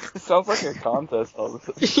 It sounds like a contest all of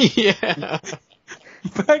a sudden. Yeah.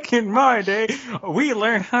 Back in my day, we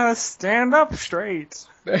learned how to stand up straight.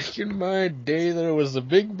 Back in my day, there was a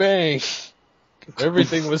Big Bang.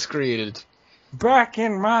 Everything was created. Back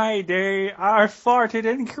in my day, I farted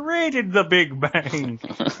and created the Big Bang.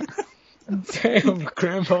 Damn,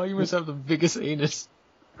 Grandpa, you must have the biggest anus.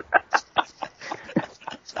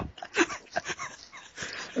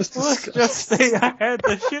 That's Let's disgusting. just say I had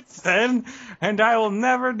the shits then, and I will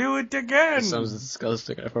never do it again. That sounds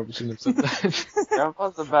disgusting. I probably shouldn't have said that.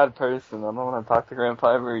 Grandpa's a bad person. I don't want to talk to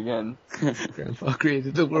Grandpa ever again. Grandpa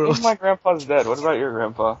created the I world. think my grandpa's dead. What about your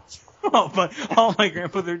grandpa? all my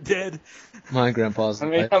grandpas are dead. My grandpa's How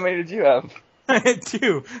many alive. did you have? I had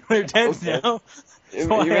two. They're dead Okay. now. You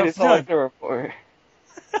So I made have it sound like none. there were four.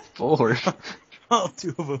 4. All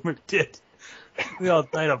two of them are dead. They all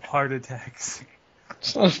died of heart attacks.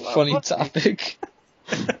 It's not a funny topic.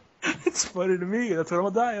 It's funny to me. That's what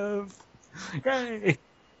I'm gonna die of. Yay!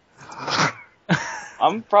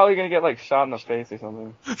 I'm probably gonna get like shot in the face or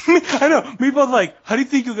something. I know. Me both like, how do you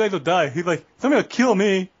think you guys will die? He's like, somebody will kill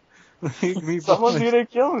me. Someone's gonna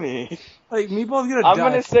kill me. Like, me both gonna I'm die.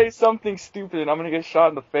 gonna say something stupid and I'm gonna get shot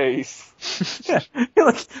in the face. Yeah. You're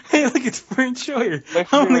like, hey, look, it's Brent Schroyer. Wait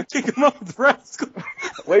for I'm gonna me. kick him up with Rascal.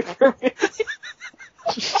 Wait for me.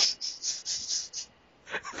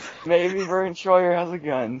 Maybe Vern Troyer has a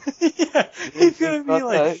gun. Yeah, he's gonna be Not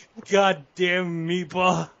like, goddamn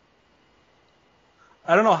meatball.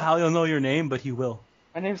 I don't know how he'll know your name, but he will.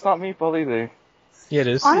 My name's not Meatball either. Yeah, it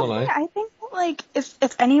is. Honestly, Don't lie. I think that, like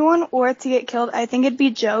if anyone were to get killed, I think it'd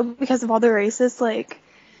be Joe because of all the racist like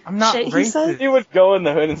I'm not shit he racist. said. He would go in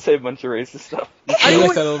the hood and say a bunch of racist stuff. I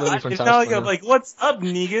like that old lady from It's Times not like Square. I'm like, what's up,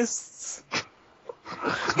 niggas?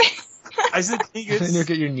 I said Then you'll niggas.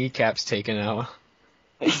 get your kneecaps taken out.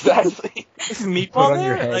 Exactly. Is Put Meatball on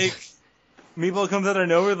your there? head. Like, Meatball comes out of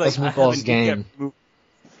nowhere like, That's I have Meatball's a gang. kneecap move.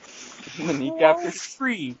 The kneecap is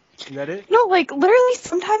Free. Is that it? No, like literally,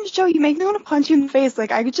 sometimes Joe, you make me want to punch you in the face.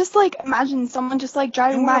 Like I could just like imagine someone just like You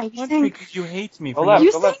driving by, want to you punch me saying, because you hate me. Go For left,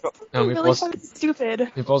 you go saying left, go. something No, really Meatball's- fucking stupid.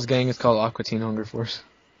 Meatball's gang is called Aqua Teen Hunger Force.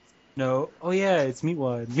 No. Oh yeah, it's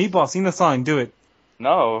Meatball. Meatball, sing the song. Do it.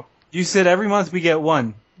 No. You said every month we get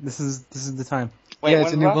one. This is the time. Wait, Yeah, it's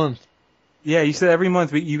a when's new that? month. Yeah, you said every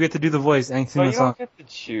month you get to do the voice and So sing the you song. don't get to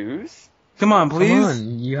choose? Come on, please. Come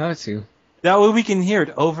on, you have to. That way we can hear it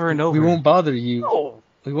over and over. We won't bother you. No.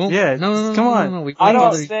 We won't. Yeah, no, come on. No, we I won't don't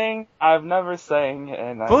bother you. sing. I've never sang,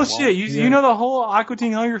 and I Bullshit. won't. You Yeah. you know the whole Aqua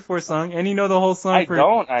Teen Hunger Force song, and you know the whole song I for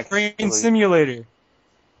don't actually. Train Simulator.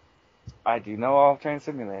 I do know all of Train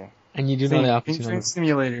Simulator. And you do Sing know the Aqua Teen Train Hunger.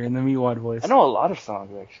 Simulator in the Meatwad voice. I know a lot of songs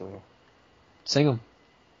actually. Sing them.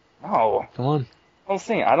 No, Come on. I don't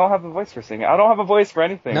sing. I don't have a voice for singing. I don't have a voice for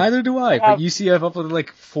anything. Neither do I, I but have- you see I've uploaded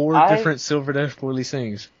like 4 I- different Silver Dash Poorly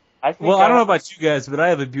sings. I think Well, I don't know about you guys, but I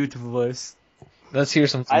have a beautiful voice. Let's hear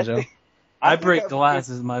something, I Joe. think- I think break have a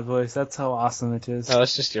glasses in my voice. That's how awesome it is. Oh,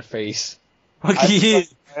 that's just your face. I Okay. think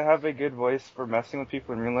I have a good voice for messing with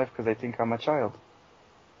people in real life because they think I'm a child.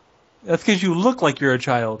 That's because you look like you're a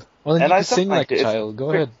child. Well, then And you I can sing sound like a it. child.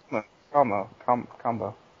 Go ahead. Combo.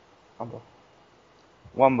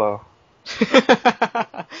 Wumbo.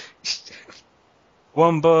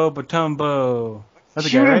 Wumbo Batumbo. That's a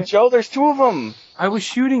Shoot guy, him, right? Joe. There's 2 of them. I was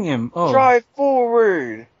shooting him. Oh. Drive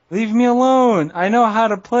forward. Leave me alone. I know how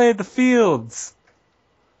to play the fields.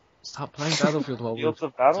 Stop playing Battlefield while we're Fields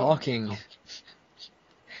of battle. talking.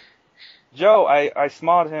 Joe, I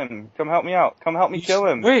smawed him. Come help me out. Come help me kill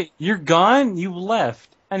him. Wait, you're gone? You left.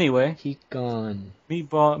 Anyway, He gone.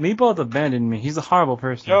 Meatball abandoned me. He's a horrible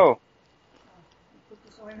person. Joe,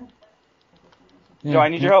 Yeah. Joe, I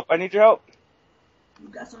need your help. I need your help.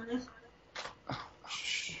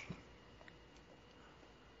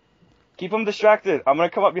 Keep him distracted. I'm gonna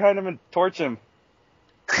come up behind him and torch him.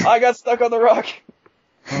 I got stuck on the rock.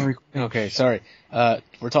 Okay, sorry.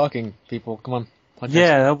 We're talking, people. Come on. Podcast.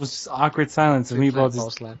 Yeah, that was awkward silence. And Click, Meatball clap, ball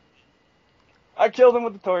just... slap. I killed him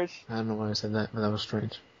with the torch. I don't know why I said that, but that was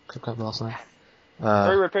strange. Click, clap, ball slap.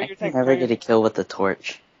 Hurry, repair I your can tank. never repair get your- a kill with the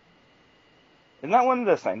torch. Isn't that one of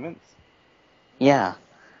the assignments? Yeah.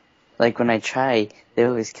 Like when I try, they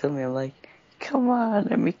always kill me. I'm like, come on,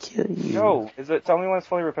 let me kill you. Joe, tell me when it's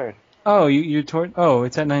fully repaired. Oh, you tore. Oh,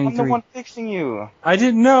 it's at I'm the 93. one fixing you. I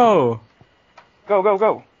didn't know.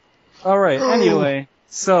 Go. All right. Anyway,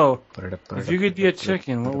 so if you could be a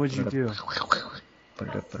chicken, what would you do?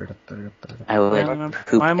 I would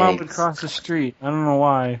poop My mom eggs. would cross the street. I don't know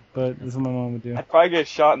why, but that's what my mom would do. I'd probably get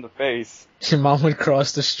shot in the face. Your mom would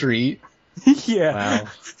cross the street. Yeah. Wow.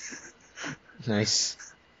 Nice.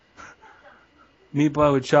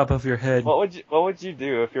 Meatball would chop off your head. What would you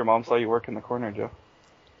do if your mom saw you work in the corner, Joe?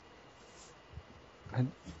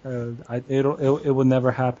 It will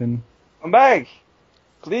never happen. I'm back.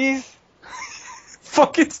 Please.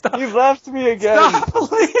 Fucking stop! You've left me again.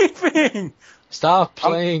 Stop leaving! Stop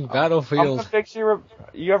playing I'm Battlefield. gonna fix you.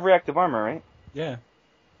 You have reactive armor, right? Yeah.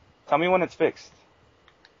 Tell me when it's fixed.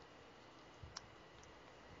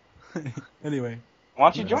 Anyway. Why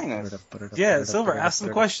don't you join us? Yeah, Silver, ask some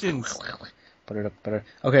questions.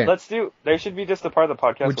 Okay. There should be just a part of the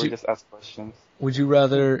podcast Would where we you- just ask questions. Would you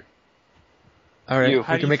rather? All right, You. we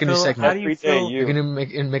How do can you make a new feel- segment. How do you Every day, feel? you. We're gonna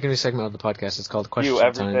make a new segment of the podcast. It's called Question You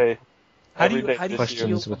every Time. day. How do Every you day how do you this feel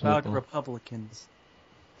year. Questions with about Meatball. Republicans?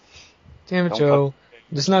 Damn it, Don't Joe.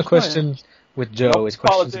 This is not question with Joe. No It's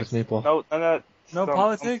questions politics. with Maple. No, none of that No stuff.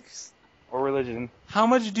 politics? Or religion. How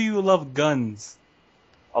much do you love guns?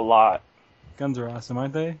 A lot. Guns are awesome,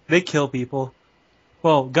 aren't they? They kill people.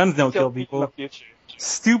 Well, guns don't kill In the people. future.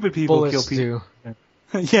 Stupid people Bullets kill people.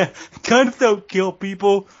 do. Yeah, guns don't kill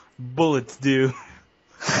people. Bullets do.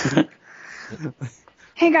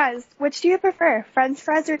 Hey guys, which do you prefer, French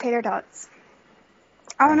fries or tater tots?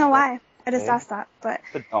 I don't know why. I just Okay. asked that, but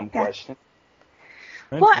That's a dumb Yeah. question.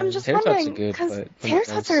 well, I'm just Tater tots are wondering good, because but tater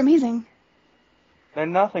tots are amazing. They're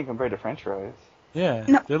nothing compared to French fries. Yeah,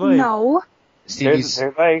 No, they're like, no. Stevie's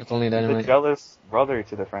They're like with only the dynamite. jealous brother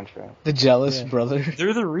to the French fries. The jealous Yeah. brother.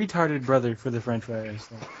 they're the retarded brother for the French fries.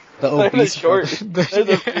 The They're the obese short. brother. They're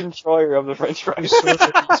the Finn Troyer of the French fries. short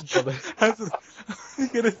obese brother. I was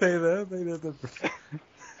gonna say that. They know the-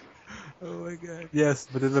 Oh my god. Yes,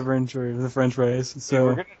 but it's the French fries. Dude, So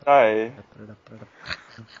we're gonna die.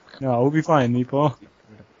 no, we'll be fine, Meatball.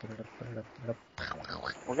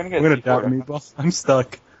 We're gonna get I'm gonna C4. doubt Meatball. I'm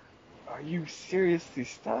stuck. Are you seriously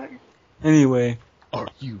stuck? Anyway, Are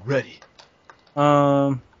you ready?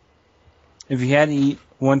 if you had to eat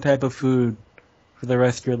one type of food for the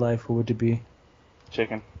rest of your life, what would it be?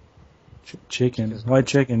 Chicken. Chicken. Why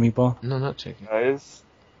chicken, Meatball? No, not chicken. Guys,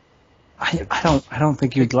 I don't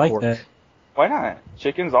think you'd Like like pork. that. why not?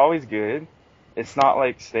 Chicken's always good. It's not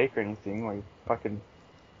like steak or anything. Like fucking.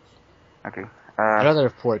 Okay. I'd rather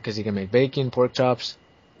have pork because you can make bacon, pork chops.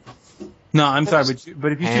 No, I'm sorry,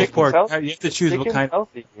 but if you choose pork, healthy. you have to choose what Chicken's kind.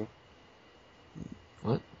 healthy.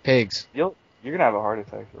 What? Pigs. You're gonna have a heart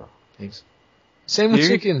attack, bro. Pigs. Same with Dude.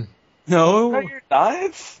 chicken. No. No, you're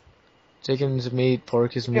not. Chicken's meat,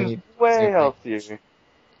 pork is Chicken's meat. way Same thing. healthier.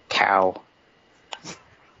 Cow.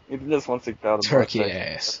 It just wants to out of Turkey blood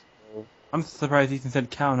ass. I'm surprised Ethan said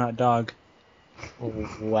cow, not dog.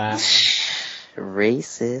 Wow.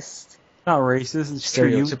 Racist. Not racist. It's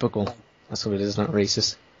true. Stereotypical. That's what it is, not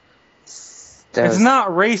racist. It's not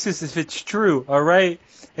racist if it's true. All right.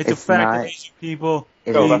 It's a It's fact not. that Asian people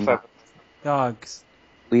It Go is left side. not. dogs.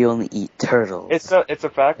 We only eat turtles. It's a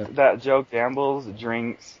fact that Joe gambles,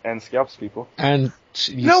 drinks, and scalps people. And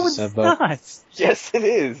No, it's not. Yes, it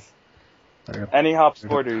is. And he hops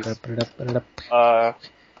borders.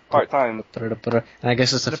 Part-time. And I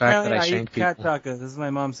guess it's the But fact apparently that I eat shank cat people. tacos. This is what my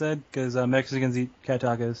mom said because Mexicans eat cat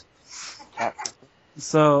tacos. Cat.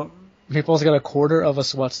 So Maple's got a quarter of a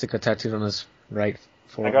swastika tattooed on his right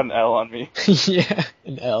I forearm. got an L on me. Yeah,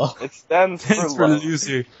 an L. It stands for it's for love.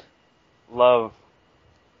 loser. Love.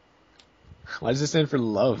 Why does it stand for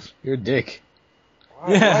love? You're a dick.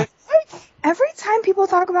 Yeah. What? Every time people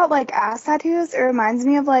talk about like ass tattoos, it reminds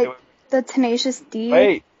me of like the Tenacious D.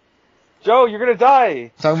 Wait. Joe, you're gonna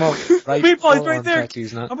die. I'm talking about right Meatball, he's forearm right there.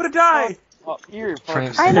 tattoos, not I'm gonna die. Oh, here,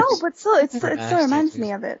 Trans- I know, but still, it For still ass reminds tattoos.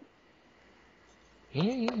 me of it.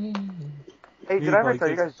 Hey, did I ever tell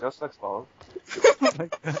you guys Joe sucks balls?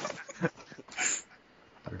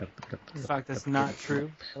 In fact, that's not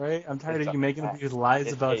true. All right. I'm tired of you making up these lies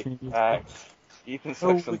It's about a me. fact. Ethan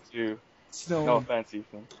sucks Oh, them too. No. No offense,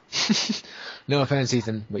 Ethan. No offense,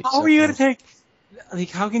 Ethan. Wait, How so are you gonna fast. take? Like,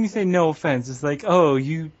 how can you say no offense? It's like, oh,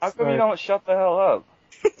 you. How come you don't shut the hell up?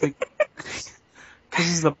 This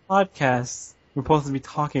is a podcast. We're supposed to be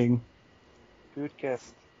talking. Good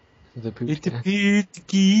guess. The poop It's a cat.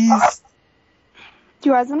 keys. Do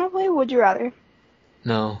you guys want to play Would You Rather?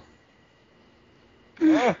 No.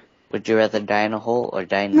 Would you rather die in a hole or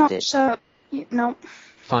die in a No, ditch? shut up. No.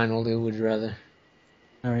 Fine, we'll do would you rather.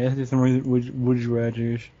 All right, let's do some would you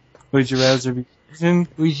rather. Would you rather be Ethan?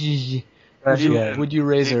 Would you Yeah. would you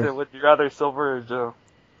razor? Ethan, would you rather Silver or Joe?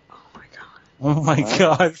 Oh my god. Oh my What?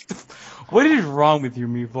 god. What is wrong with you,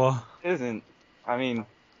 Meatball? It isn't. I mean,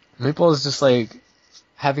 Maple is just like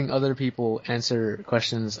having other people answer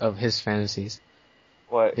questions of his fantasies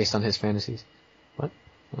what? based on his fantasies. What?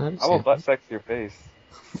 I will butt sex your face.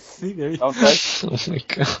 See, there you Don't touch. Oh my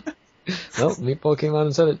god. Well, Meatball came out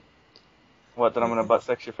and said it. What, that I'm gonna butt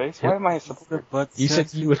sex your face? Why am I supporting? You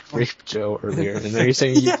said you would rape Joe earlier, and now you're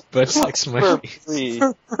saying you butt sex my For face. free.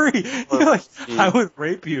 for free. For You're like, free. I would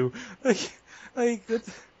rape you. Like that's,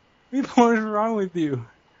 what is wrong with you?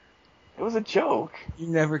 It was a joke. You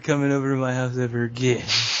never coming over to my house ever again.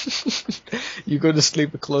 You go to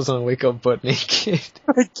sleep with clothes on, wake up butt naked.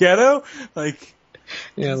 Ghetto? Like,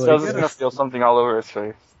 Yeah, So like is gonna feel something all over his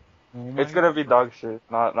face. oh my It's gonna be dog shit,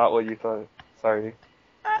 not what you thought. Sorry.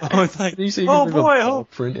 Oh, it's like, you say you oh can leave boy, a ball oh,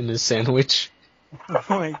 print in his sandwich. oh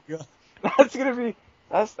my god. That's gonna be.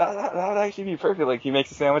 That would actually be perfect. Like he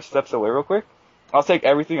makes a sandwich, steps away real quick. I'll take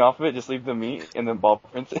everything off of it, just leave the meat, and then ball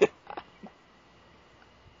print it.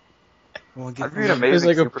 Well, That'd be an amazing. There's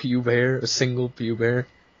like a super- pube hair, a single pube hair.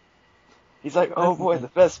 He's like, oh boy, the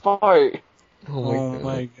best part. Oh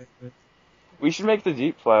my god. god. We should make the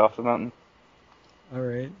Jeep fly off the mountain.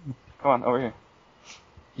 Alright. Come on, over here.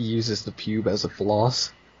 He uses the pube as a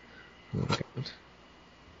floss. Oh my god.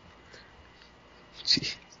 Gee.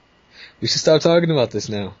 We should stop talking about this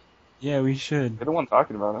now. Yeah, we should. You're the one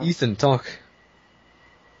talking about it. Ethan, talk.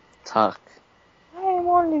 Talk I am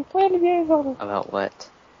only 20 years old. about what?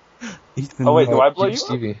 Ethan, Oh wait, do I blow Keep you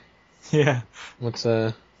Stevie. Yeah. What's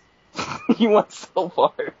up? You went so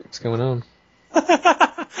far. what's going on?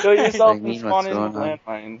 Kill yourself I and mean, spawn what's in going on?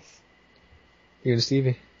 landmines. You and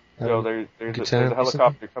Stevie? Yo, Having there's good a time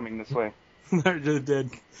helicopter coming this way. They're just dead.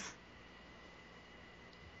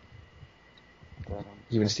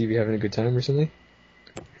 You and Stevie having a good time recently?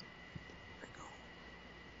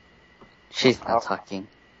 She's not talking.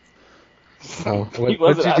 Oh, He what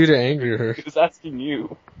wasn't did you do to anger her? He was asking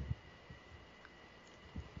you.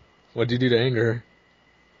 What did you do to anger her?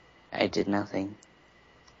 I did nothing.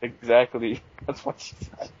 Exactly. That's what she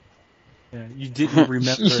said. Yeah, you didn't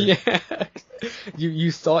remember. Yeah.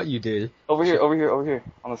 You thought you did Over here,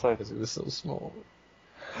 on the side. because it was so small.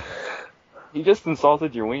 He just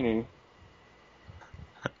insulted your weenie.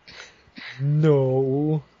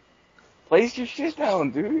 No. Place your shit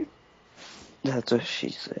down, dude. That's what she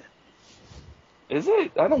said. Is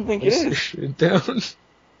it? I don't think it Place your is. shit down.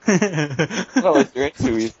 Well, like you're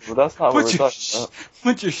into it, but that's not what we're talking about.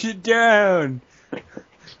 Put your shit down.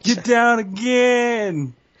 Get down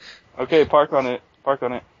again. Okay, park on it. Park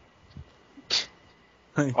on it.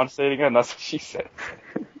 Like, Want to say it again? That's what she said.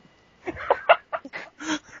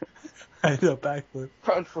 I did a backflip.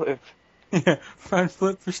 Front flip. Yeah, front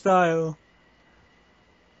flip for style.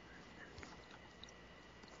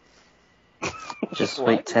 Just What?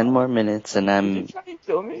 wait 10 more minutes and Did I'm... you try and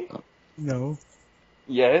kill me? No.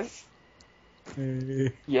 Yes.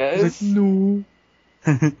 Yes. No.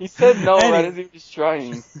 He said no Any- right as he was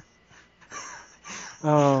trying.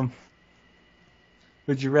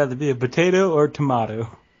 Would you rather be a potato or tomato?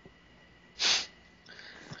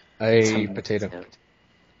 A potato.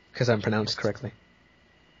 Because I'm pronounced correctly.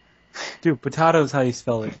 Dude, potato is how you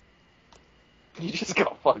spell it. You just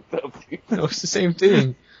got fucked up, dude. No, it's the same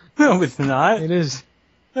thing. No, it's not. It is.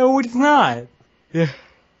 No, it's not. Yeah.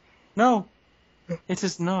 No, it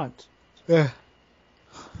is not. Yeah.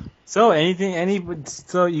 So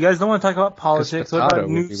so you guys don't want to talk about politics? What potato about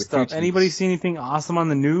would be news with stuff? two Anybody T's. see anything awesome on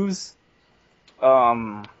the news?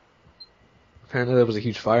 Apparently there was a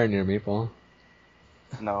huge fire near Maple.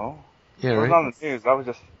 No. Yeah, It wasn't right? on the news. That was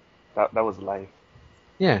just, that was life.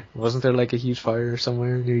 Yeah. Wasn't there like a huge fire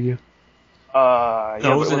somewhere near you? Yeah,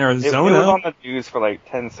 No, it was but in It Arizona. was on the news for like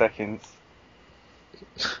 10 seconds.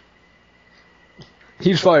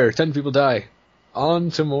 Huge fire. 10 people die. On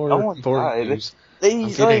to more No one important died. news. They, I'm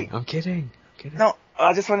kidding. like, I'm kidding. no,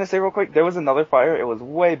 I just want to say real quick, there was another fire. It was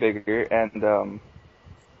way bigger, and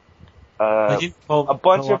a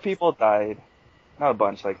bunch of people died. Not a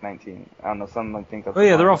bunch, like 19. I don't know, something like think of. Oh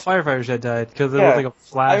yeah, they're all firefighters that died because there Yeah, was like a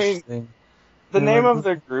flash I mean, thing. The Yeah, name like- of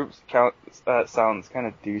their group sounds kind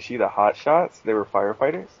of douchey. The Hot Shots. They were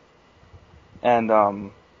firefighters, and This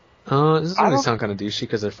doesn't I really don't- sound kind of douchey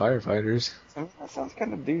because they're firefighters. I mean, that sounds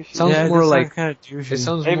kind of douchey. Sounds yeah, more it like- kind of douchey. It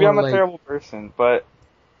sounds Maybe more I'm a like... terrible person, but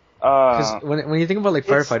Because when you think about like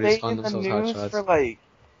it firefighters stayed calling in the themselves news hotshots. for like,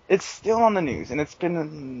 it's still on the news, and it's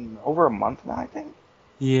been over a month now, I think.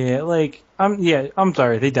 Yeah, like I'm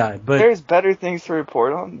sorry, they died, but There's better things to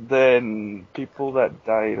report on than people that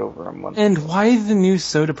died over a month. and why is the news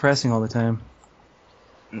so depressing all the time?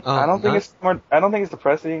 I don't think not- it's more. I don't think it's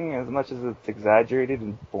depressing as much as it's exaggerated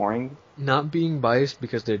and boring. Not being biased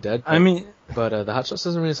because they're dead. I mean, But the Hot Shots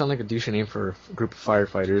doesn't really sound like a douchey name for a group of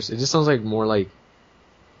firefighters. It just sounds like more like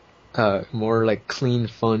clean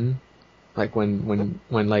fun, like when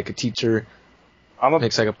like a teacher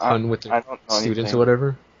makes like a pun with I their don't know students anything. or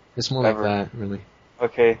whatever. It's more Ever. like that, really.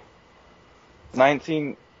 Okay.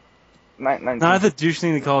 19. not the douche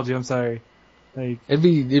thing they called you. I'm sorry. Like, It'd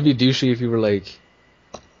be douchey if you were like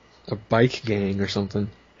a bike gang or something.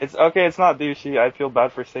 It's okay. It's not douchey. I feel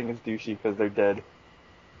bad for saying it's douchey because they're dead.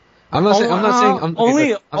 I'm not saying. I'm not saying. I'm, only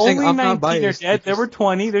look, I'm saying only I'm 19 not are biased. dead. There because- were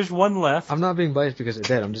 20. There's one left. I'm not being biased because they're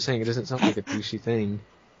dead. I'm just saying it doesn't sound like a douchey thing.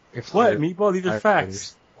 If What, they're Meatball? These are firefighters.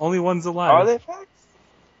 facts. Only one's alive. Are they facts?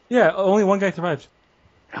 Yeah, only one guy survived.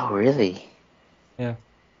 Oh, really? Wow,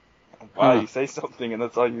 Huh. you say something and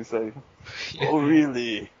that's all you say. Oh,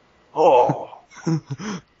 really? Oh,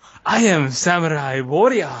 I am Samurai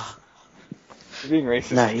Warrior. you're being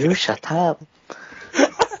racist. No, you shut up.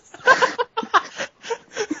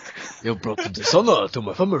 You brought the dishonor to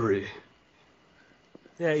my family.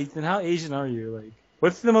 Yeah, Ethan, how Asian are you? Like,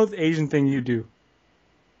 what's the most Asian thing you do?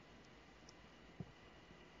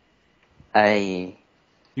 I'm Do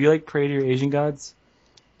you like pray to your Asian gods?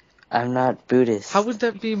 not Buddhist. How would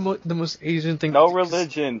that be the most Asian thing? No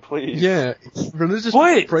religion, please. Yeah, religious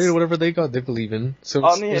What? people pray to whatever they got they believe in. So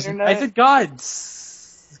On the it's- internet, I said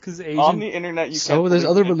gods. Because Asian. on the internet, you So can't. there's believe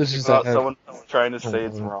other anything religions without that have- someone else trying to Oh, say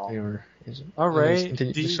it's they wrong. are Asian. All right.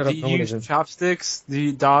 Continue. Do you, Just shut do up. you No one use is. chopsticks? Do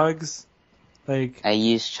you dogs? Like, I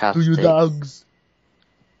use Do chopsticks. you dogs?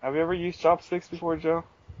 Have you ever used chopsticks before, Joe?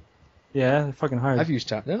 yeah, they're fucking hard. I've used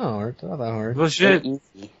chop. They're not hard. They're not that hard. They're Bullshit.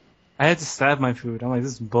 easy. I had to stab my food. I'm like,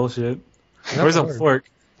 this is bullshit. They're not Where's a hard. fork?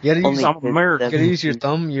 You gotta use, Only I'm American. you gotta use your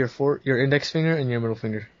thumb, your index finger, and your middle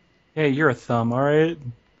finger. Hey, you're a thumb, alright?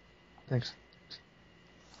 Thanks.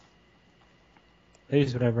 I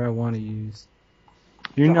use whatever I want to use.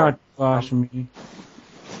 You're not washing me.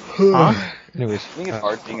 Anyways, I think it's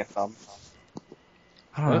hard being a thumb.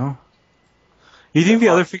 I don't What? know. You think the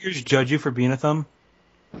other figures judge you for being a thumb?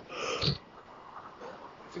 It's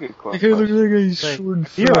a good I question. kinda look like a Like,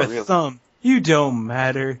 short you're Not a really. thumb. You don't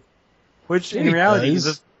matter. Which, in Yeah, he reality,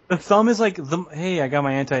 does. the thumb is like the. Hey, I got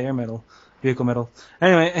my anti-air medal, vehicle medal.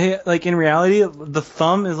 Anyway, hey, like in reality, the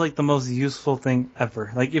thumb is like the most useful thing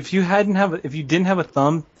ever. Like if you didn't have a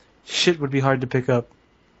thumb, shit would be hard to pick up.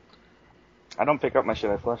 I don't pick up my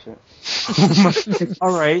shit. I flush it.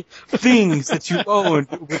 All right, things that you own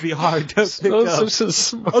would be hard to pick That up. was such a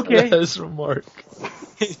smart Okay. ass remark.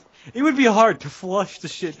 It would be hard to flush the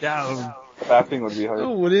shit down Fapping would be hard.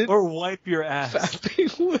 Oh, would it? or wipe your ass.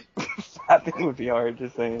 Fapping would. Fapping would be hard.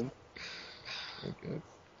 Just saying. Okay.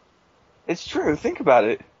 It's true. Think about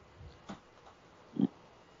it.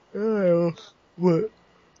 Oh, what?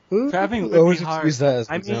 Fapping would I be was hard. use that as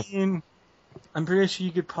an I example. mean, I'm pretty sure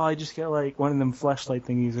you could probably just get like one of them flashlight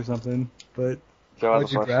thingies or something. But Joe How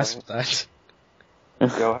has would a you grasp flashlight. that?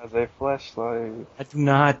 Joe has a flashlight. I do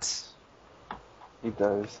not He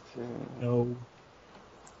does too. know.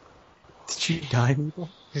 Did she die, people?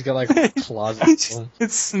 He's got like closets.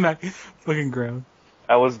 It's smack fucking ground.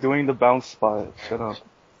 I was doing the bounce spot. Shut up.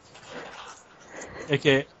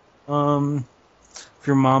 Okay, if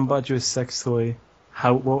your mom bought you a sex toy,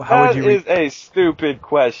 how would That you is a stupid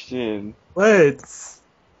question. what?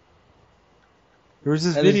 There was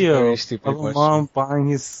this That is a video very stupid of a question. mom buying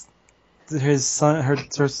his son her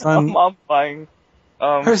My son. mom buying.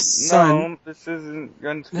 Her son- No, this isn't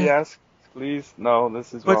going to be asked. Please, no,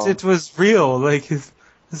 this is But wrong. it was real. Like his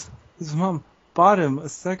mom bought him a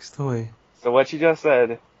sex toy. So what you just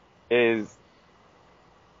said is.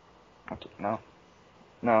 Okay, no.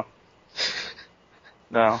 No.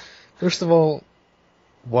 No. First of all,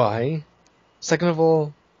 why? Second of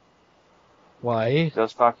all, why?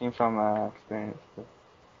 Just talking from experience.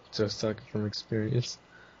 Just talking from experience.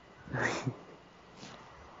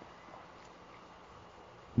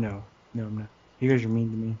 No, I'm not. You guys are mean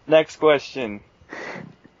to me. Next question.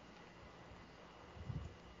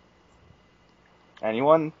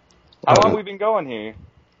 Anyone? How long have we been going here?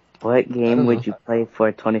 What I game don't would know. you play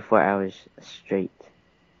for 24 hours straight?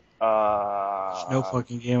 No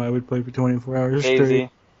fucking game I would play for 24 hours Daisy. straight.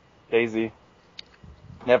 Daisy.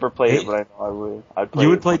 Never played Hey. it, but I know I would. I'd play You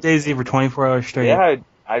would it. play Daisy for 24 hours straight. Yeah,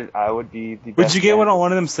 I would be the best. Would you get fan. one on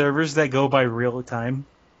one of them servers that go by real time?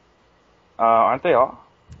 Aren't they all?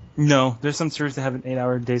 No, there's some servers that have an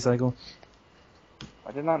 8-hour day cycle.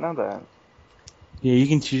 I did not know that. Yeah, you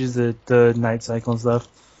can choose the night cycle and stuff.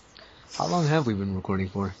 How long have we been recording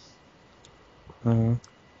for? Uh,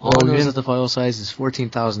 All I know we is didn't- that the file size is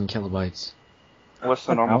 14,000 kilobytes, What's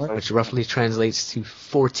the An normal hour? size? which roughly translates to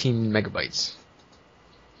 14 megabytes.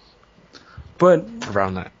 But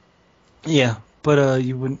Around that. yeah, but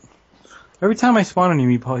you wouldn't. Every time I spawn on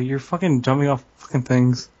you, Meatball, you're fucking jumping off fucking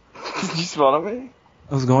things. Did you spawn on me?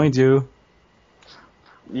 I was going to.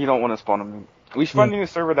 You don't want to spawn on me. We should find a new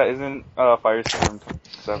server that isn't Firestorm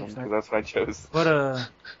 7, because that's what I chose. But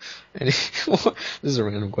This is a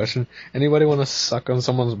random question. Anybody want to suck on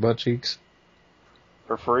someone's butt cheeks?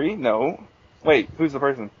 For free? No. Wait, who's the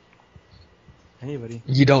person? anybody.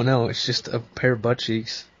 You don't know. It's just a pair of butt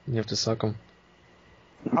cheeks. You have to suck them.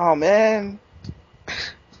 Oh, man.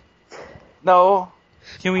 No.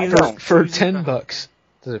 Can we I either don't. For choose $10,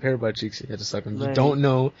 there's a pair of butt cheeks. You have to suck them. You Like, don't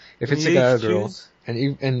know if can it's we a guy or each girl. choose? And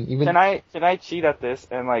even Can I cheat at this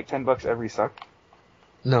and like $10 every suck?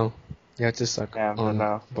 no, you have to suck Yeah, but on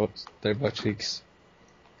no. both their butt cheeks.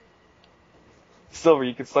 Silver,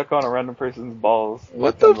 you can suck on a random person's balls.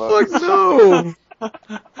 What for the $10. fuck?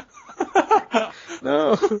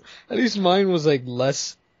 No, no. At least mine was like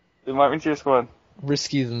less Invite me to your squad.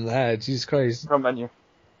 risky than that. Jesus Christ! From menu.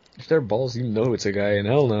 If they're balls, you know it's a guy. And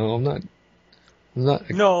hell no, I'm not. No,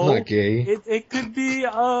 I'm not gay. It could be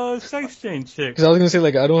a sex change chick. Because I was gonna say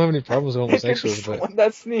like I don't have any problems with It could be homosexuals, but someone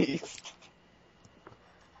that sneezed.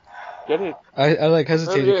 Get it? I like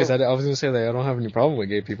hesitated Earlier. because I was gonna say like I don't have any problem with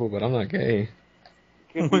gay people, but I'm not gay.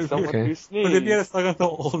 It could be someone Okay. who But if you had to sneezed. suck on the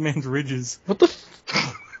old man's ridges, What the?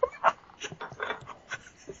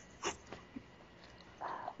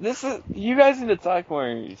 This is you guys need to talk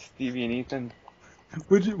more, Stevie and Ethan.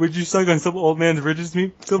 would you suck on some old man's ridges,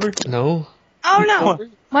 Silver? No. Oh no!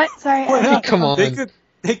 What? Sorry. What? Come on. They could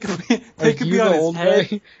Are be you on the his old head.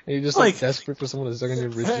 guy? And you're just Like- like desperate for someone to suck on your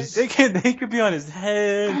ridges? They could be on his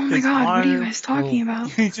head. Oh my his god, what are you arm. guys talking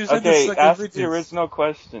about? You just have to Okay, suck ask his the ridges. original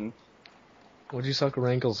question. Would you suck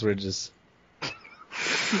Rankle's ridges?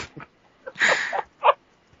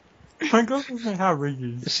 My girl doesn't have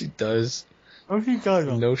ridges. Yes, she does. Oh, she does.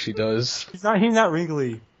 No, she does. He's not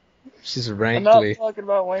wrinkly. She's I'm not rankly. talking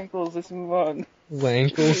about wankles. Let's move on.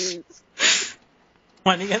 Wankles.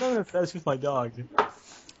 Man, you got an obsessed with my dog.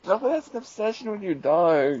 Nobody has an obsession with your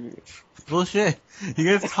dog. Bullshit.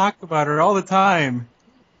 You guys talk about her all the time.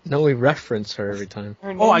 No, we reference her every time.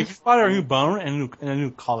 Her Oh, I name's- just bought her a new bone and a new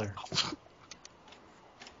collar.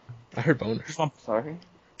 I heard boner. Sorry.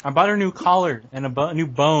 I bought her a new collar and a new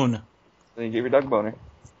bone. Then you gave your dog boner.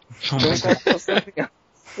 Oh Can my we God. talk about something else,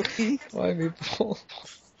 please? Why people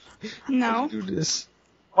No. do this?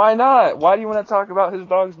 Why not? Why do you want to talk about his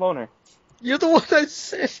dog's boner? You're the one that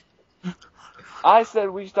said. I said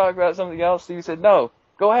we should talk about something else, so you said no.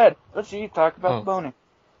 Go ahead. Let's you talk about Oh. the boner.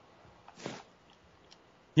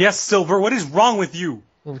 Yes, Silver, what is wrong with you?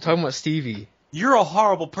 We're talking about Stevie. You're a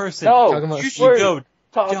horrible person. No. Talking about You Stevie. should go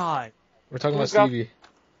Talk. die. We're talking about Who's got- Stevie.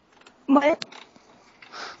 What?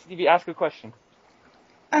 Stevie, ask a question.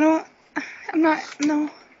 I'm not. No.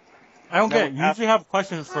 I don't No, get it. You usually have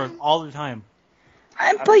questions for us all the time.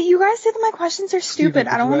 But you guys say that my questions are stupid. Stevie,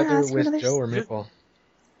 I don't would want you to rather ask with another. Joe or Meatball?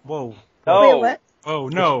 Whoa. No. Wait, what? Oh,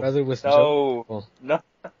 Would you no. rather with Joe? No.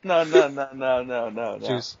 Well, No.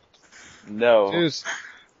 choose. No. Choose.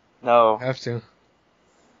 No. Have to.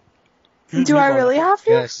 Do I really have to?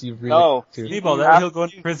 Yes, you really No. do. Meatball, You that have he'll go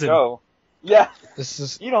to to prison. go. Yeah. This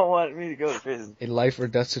is You don't want me to go to prison. a life or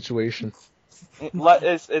death situation.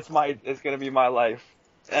 It's gonna be my life.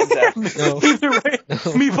 And death. No. Either way, No.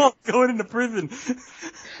 Meatball's going into prison.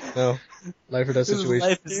 No. Life or death His situation.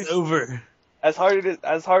 life is over. as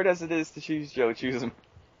hard as it is to choose Joe, choose him.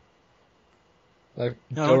 Life,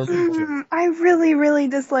 No, Joe or don't choose Meatball. I really, really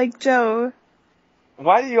dislike Joe.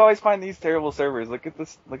 Why do you always find these terrible servers? Look at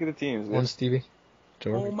this. Look at the teams. One Stevie.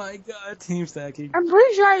 Joe or Oh Meatball. my god, team stacking. I'm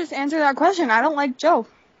pretty sure I just answered that question. I don't like Joe.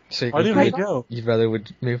 So Why do you hate Joe? You'd rather with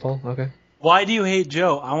Meatball? Okay. Why do you hate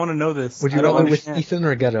Joe? I want to know this. Would you I don't rather with understand. Ethan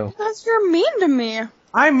or Ghetto? Because you're mean to me.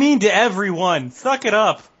 I'm mean to everyone. Suck it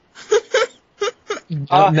up.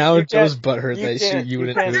 Now you Joe's can't- butthurt you that can't- you you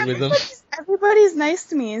wouldn't can't- do it with him. Everybody's nice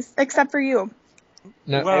to me, except for you.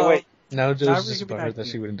 Now, Well, Hey, wait. now not Joe's really just gonna be butthurt nice that to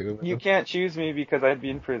she wouldn't do it with You him. can't choose me because I'd be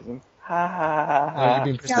in prison. Ha ha ha Oh, you'd ha. be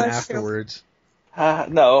in prison Yeah, that's true. afterwards. ha.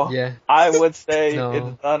 No. Yeah. I would say No.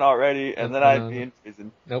 it's done already, and then No, I'd no, be no. in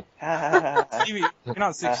prison. Nope. Ha ha ha. Stevie, you're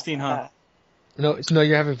not 16, huh? No,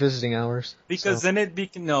 you're having visiting hours. Because so. then it'd be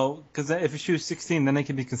no. Because if she was 16, then it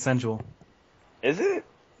could be consensual. Is it?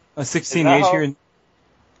 A 16 that age how- here.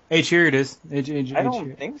 Age here it is. Age I age don't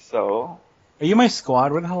here. think so. Are you my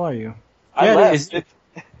squad? Where the hell are you? I Yeah, it left. is.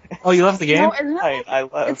 Oh, you left the game? No, isn't it? I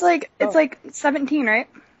left. It's like 17, right?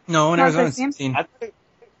 No, in not Arizona 16? 16. I thought,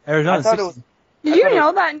 Arizona's I thought it was- 16. Did I you thought it know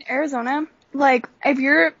was- that in Arizona, like if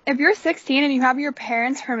you're 16 and you have your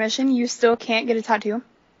parents' permission, you still can't get a tattoo?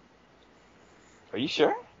 Are you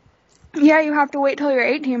sure? Yeah, you have to wait till you're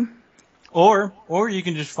 18. Or you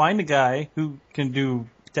can just find a guy who can do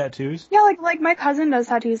tattoos. Yeah, like my cousin does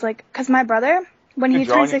tattoos, like, cause my brother, when he You're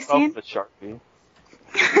drawing turned yourself 16, with a Sharpie.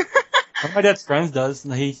 One of my dad's friends does.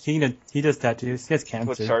 He does tattoos. He has With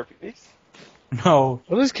cancer. Sharpies? No,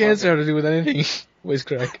 What does cancer have to do with anything? Voice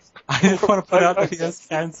crack. I just want to put out that he has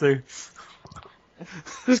cancer.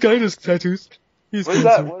 This guy does tattoos. He's What is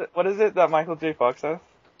that? What is it that Michael J. Fox has?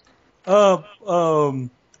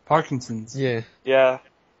 Parkinson's. Yeah. Yeah.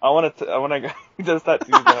 I want a guy who does tattoos.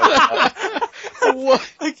 that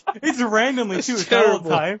What? Like, it's randomly That's too. It's not all the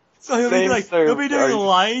terrible. time. So he'll be Same like, serve, he'll be doing a sorry.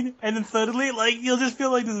 line, and then suddenly, like, you'll just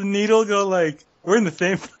feel like this needle go like, we're in the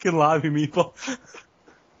same fucking lobby, meatball.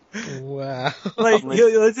 Wow. Like,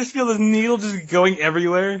 you'll just feel this needle just going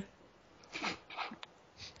everywhere.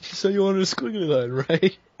 So you wanted a squiggly line,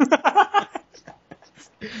 right?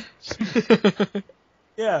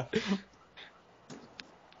 Yeah.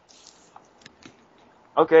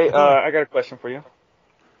 Okay, I got a question for you.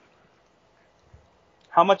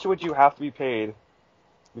 How much would you have to be paid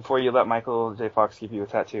before you let Michael J. Fox give you a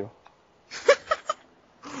tattoo?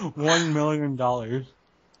 $1 million.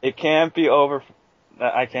 It can't be over.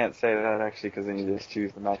 I can't say that actually because then you just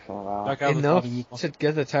choose the maximum amount. That guy was Enough telling meatball. to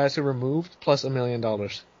get the tattoo removed plus $1 million.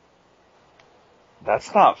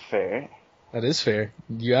 That's not fair. That is fair.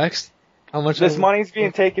 You asked how much. This money's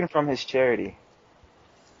being taken from his charity.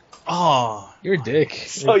 Oh, You're a dick.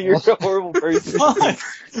 So you're a horrible person. fuck.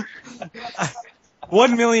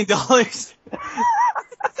 $1 million.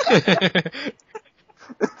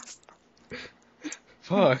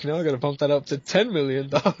 Fuck, now I gotta bump that up to $10 million.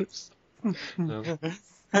 No.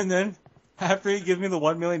 And then, after he gives me the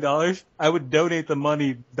 $1 million, I would donate the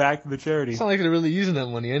money back to the charity. It's not like they're really using that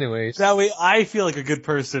money anyways. That way I feel like a good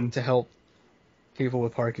person. To help people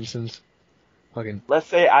with Parkinson's. Fucking. Let's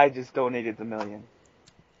say I just donated the $1 million.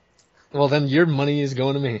 Well, then your money is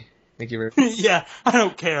going to me. Thank you very much. Yeah, I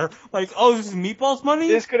don't care. Like, oh, this is Meatball's money?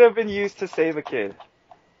 This could have been used to save a kid.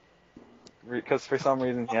 Because for some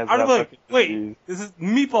reason he has I'd that be like, fucking wait, disease. this is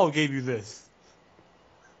Meatball gave you this.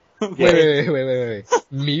 Wait.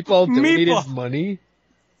 Meatball donated Meatball. money?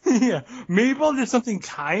 Yeah, Meatball did something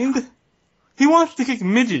kind. He wants to kick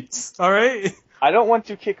midgets, alright? I don't want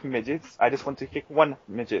to kick midgets. I just want to kick one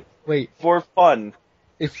midget. Wait, For fun.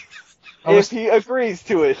 if... I was, If he agrees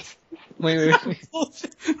to it. wait.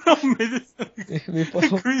 Bullshit. No, midgets.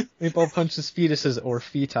 Meatball punches fetuses or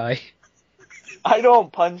feti. I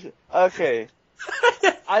don't punch. Okay.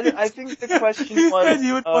 I think the question You was. said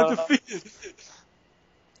you would punch a fetus.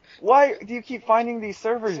 Why do you keep finding these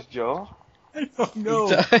servers, Joe? I don't know.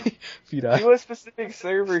 Feti? Feti. Do a specific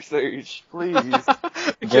server search, please.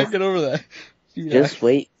 I can't get over that. Feti. Just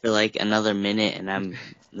wait for like another minute and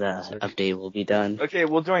the update will be done. Okay,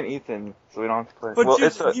 we'll join Ethan, so we don't have to click. But Well,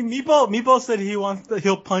 just, it's a, Meatball said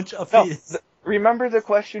he'll punch a no, fetus. remember the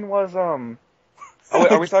question was are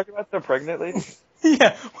we talking about the pregnant lady?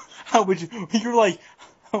 Yeah. How would you? You're like,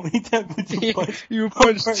 how many times would you punch? You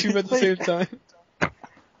punched two at the same time.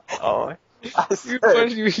 Oh,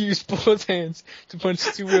 You used both hands to punch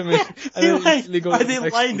two women. And You're then like, instantly go are to the they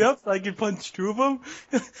next lined one. up so I can punch two of them?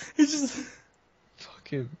 It's just, Fuck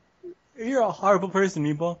him. you're a horrible person,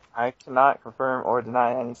 Meatball. I cannot confirm or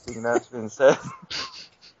deny anything that's been said.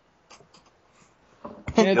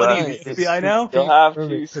 Can't What deny are you, it. FBI now? You'll have Confirm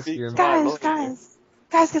to it, 'cause speak you're- to my lawyer.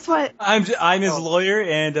 Guys, guess what? I'm his Oh. lawyer,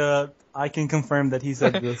 and I can confirm that he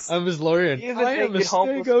said this. I'm his lawyer. He is a I am a naked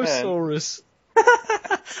homeless man. stegosaurus.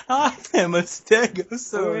 I am a Moving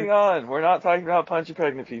stegosaurus. on. We're not talking about punching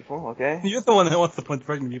pregnant people, okay? You're the one that wants to punch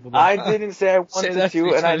pregnant people. Though. I didn't say I Say wanted that to,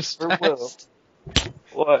 3 and I times never will. fast.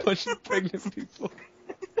 What? Punching pregnant people.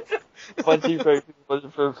 Punching pregnant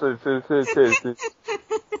people.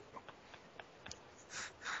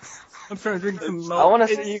 I'm trying to drink some milk. I want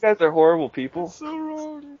to say you guys are horrible people. So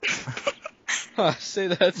wrong. Say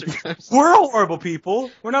that 3 times. We're horrible people.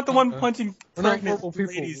 We're not the one punching We're not pregnant horrible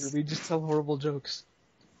people. ladies. We just tell horrible jokes.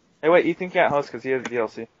 Hey, wait, Ethan can't host because he has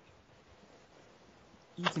DLC.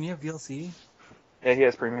 Ethan, you have DLC? Yeah, he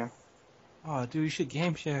has premium. Oh, dude, you should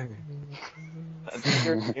game share. I think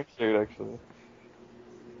you're game shared, actually.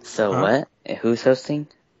 So Huh? what? Who's hosting?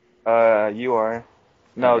 You are.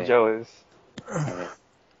 No, Okay. Joe is.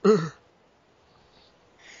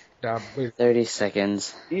 Wait. 30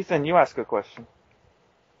 seconds. Ethan, you ask a question.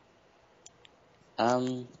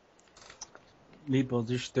 Meatball,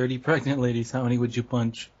 there's 30 pregnant ladies. How many would you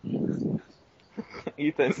punch?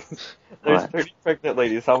 Ethan, there's What? 30 pregnant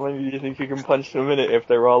ladies. How many do you think you can punch in a minute if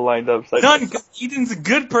they're all lined up? None, because Ethan's a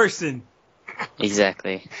good person.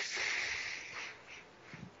 Exactly.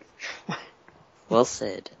 Well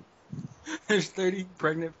said. There's 30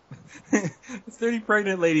 pregnant. There's 30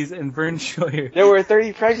 pregnant ladies and Vern Troyer. There were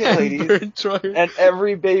 30 pregnant ladies, Vern Troyer. and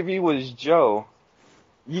every baby was Joe.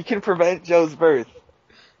 You can prevent Joe's birth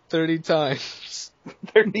 30 times.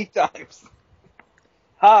 30 times.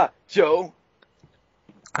 Ha, Joe.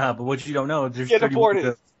 But what you don't know, there's Get 30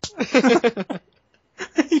 aborted. I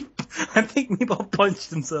think Meatball punched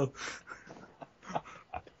himself.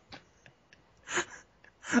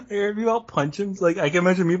 If Meatball punch him, like I can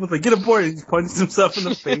imagine Meatball like get aborted. He punches himself in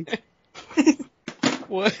the face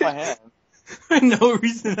What? My hand. for no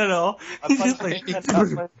reason at all. I He's punched just my like, hand out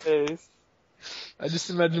my face. I just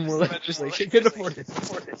imagine more like just like get aborted.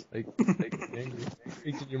 Like angry.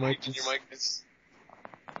 Ethan, your mic is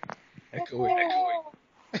echoing.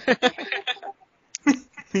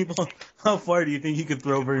 Meatball, how far do you think you could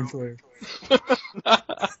throw Vern Troyer?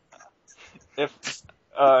 If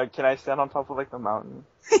can I stand on top of like the mountain?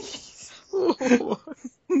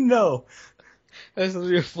 No. That's gonna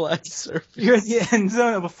be a flat surface. You're at the end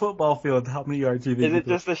zone of a football field. How many yards do you think? Is you it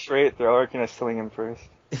just a straight throw, or can I swing him first?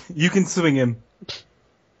 You can swing him.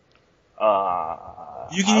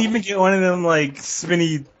 You can even get one of them like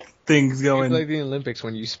spinny things It's going. like the Olympics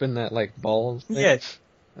when you spin that like ball thing. Yeah,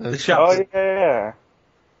 And the shot. Oh yeah.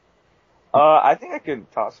 I think I could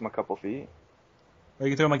toss him a couple feet. Or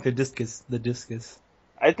you can throw him like the discus. The discus.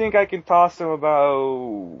 I think I can toss him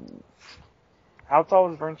about. How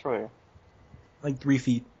tall is Vern Troyer? Like 3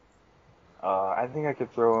 feet. I think I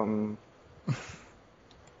could throw him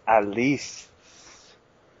at least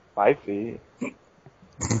 5 feet.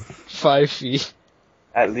 5 feet.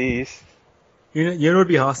 At least. You know what would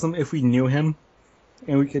be awesome if we knew him,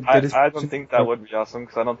 and we could I get his. don't think that would be awesome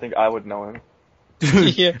because I don't think I would know him.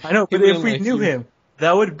 Dude, Yeah, I know, he but if wouldn't we like knew you. him,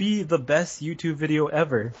 that would be the best YouTube video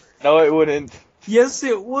ever. No, it wouldn't. Yes,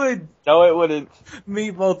 it would. No, it wouldn't.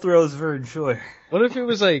 Meatball throws Vern Troyer. What if it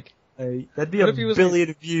was like That'd be What a if he was,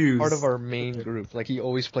 billion views. part of our main group? Like he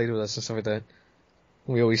always played with us and stuff like that.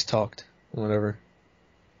 We always talked, whatever.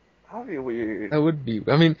 That'd be weird. That would be.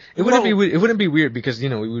 I mean, it wouldn't be. It wouldn't be weird because we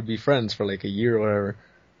would be friends for like a year or whatever.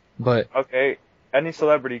 But Okay, any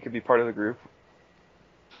celebrity could be part of the group.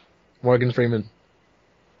 Morgan Freeman.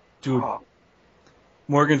 Dude, Oh,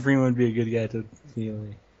 Morgan Freeman would be a good guy to see.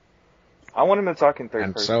 I want him to talk in third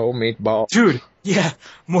And person. so meatball. Dude, yeah,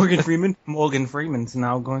 Morgan Freeman. Morgan Freeman's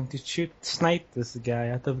now going to snipe this guy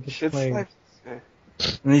out of the Shit plane.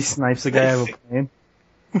 snipes. And he snipes the guy out of a plane.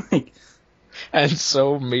 Like, And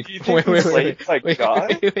so Do you meatball. think he plays like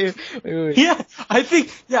God? Wait. yeah,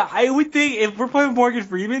 I would think if we're playing Morgan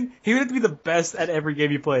Freeman, he would have to be the best at every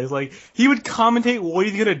game he plays. Like, he would commentate what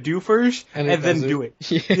he's gonna do first, and he then does do it.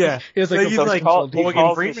 Yeah. Yeah. He has Like, like he's a like, call- he Morgan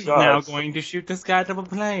calls the Freeman's now shots. going to shoot this guy out of a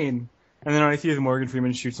plane. And then all I see is Morgan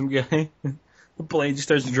Freeman shoot some guy. The plane just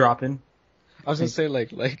starts dropping. I was gonna say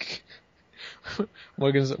like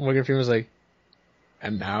Morgan Freeman's like,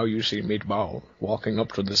 and now you see Meatball walking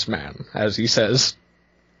up to this man as he says,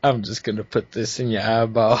 "I'm just gonna put this in your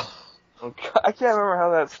eyeball." Oh, God, I can't remember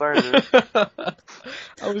how that started.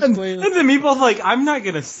 I was And playing. then Meatball's like, I'm not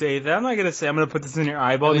gonna say that. I'm not gonna say I'm gonna put this in your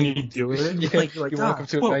eyeball, and then you do it. Yeah, Like, you're like, you walk up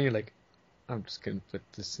to a whoa. guy and you're like, "I'm just gonna put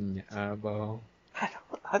this in your eyeball."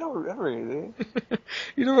 I don't remember anything.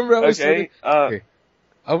 You don't remember how I started? Okay,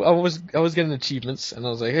 I was getting achievements, and I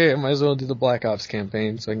was like, hey, I might as well do the Black Ops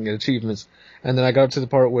campaign so I can get achievements. And then I got up to the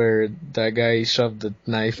part where that guy shoved the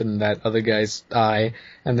knife in that other guy's eye,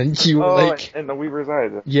 and then you were like, and the Weaver's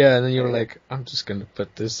Eyes. yeah, and then you were like, I'm just gonna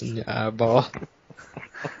put this in your eyeball.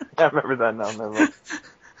 I remember that now. Never.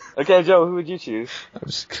 Okay, Joe, who would you choose? I'm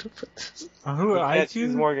just gonna put this. Who You would I can't choose?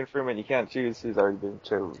 choose Morgan Freeman. You can't choose who's already been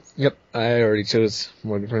chosen. Yep, I already chose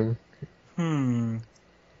Morgan Freeman.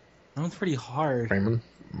 That one's pretty hard.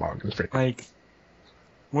 Morgan Freeman. Like,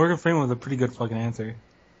 Morgan Freeman was a pretty good fucking answer.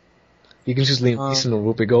 You can choose Liam Neeson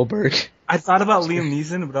or Whoopi Goldberg. I thought about Liam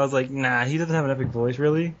Neeson, but I was like, nah, he doesn't have an epic voice,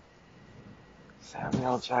 really.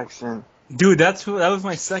 Samuel Jackson. Dude, that was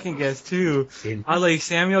my second guess, too. I was like,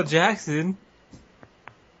 Samuel Jackson.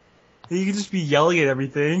 He could just be yelling at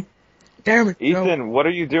everything. Damn it, Ethan, what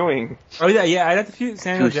are you doing? Oh, yeah, I'd have to choose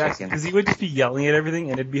Samuel 2 Jackson, seconds. because he would just be yelling at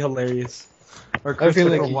everything, and it'd be hilarious. Or I feel Christopher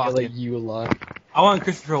like he yell Walken. at you a lot. I want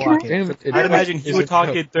Christopher Walken. Damn it, I'd imagine he would talk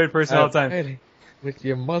in third person all the time. Alrighty. With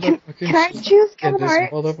your motherfucking Can I shit choose in Kevin this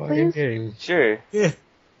Hart, motherfucking please? game. Sure. Yeah.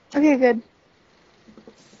 Okay, good.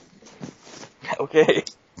 Okay.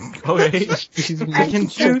 Okay. I can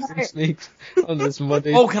choose. Snakes on this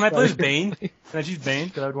Monday. Oh, can I play as Bane? Can I choose Bane?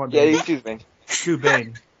 Because I would want Yeah, Bane. you choose me. Shoot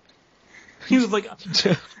Bane. He was like,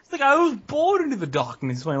 I was born into the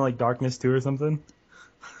darkness. He's playing like Darkness 2 or something.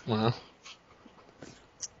 Wow.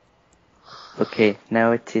 Okay,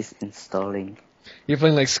 now it is installing. You're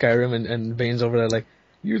playing like Skyrim and Bane's over there like,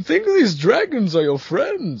 you think these dragons are your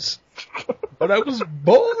friends, but I was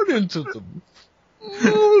born into them,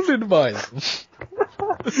 molded by them.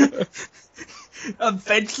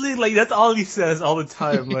 Eventually, like, that's all he says all the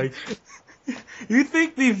time. Like, you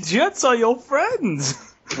think these jets are your friends?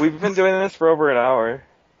 We've been doing this for over an hour.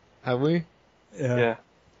 Have we? Yeah.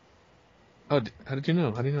 Oh, how did you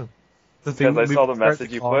know? How do you know? The thing Because I we saw the started message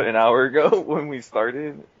the you call. put an hour ago when we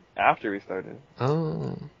started. After we started.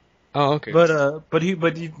 Oh. Oh, okay. But Bane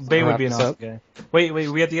would be an wrap this awesome up. guy. Wait,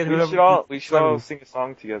 we have to get We should all sing a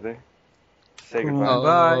song together. Say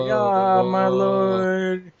goodbye. Oh. Kumbaya, my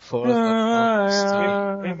lord. For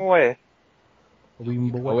the Name away.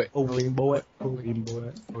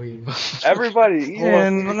 Everybody,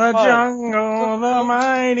 In the jungle, the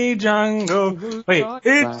mighty jungle. Wait,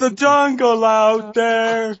 it's the jungle out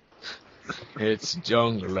there. It's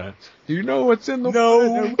jungle land. Do you know what's in the No,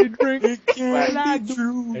 water that we drink? it can't be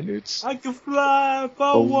true. And it's... I can fly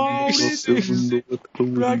far wide like a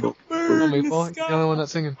Come on, bird in Maple. the You're the only one sky.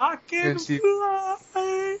 that's singing. I can Steve.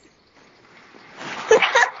 fly.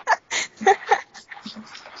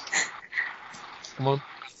 Come on.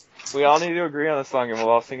 we all need to agree on the song and we'll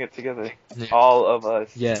all sing it together. Yeah. All of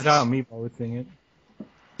us. Yes. Not me, I would sing it.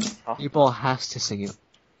 People has to sing it.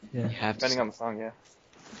 Yeah. You have to Depending on the song, yeah.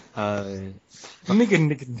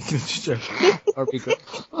 Nigga. Or we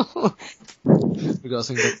go... we gotta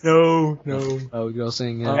sing that. No. Oh, we gotta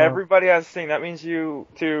sing... Everybody has to sing. That means you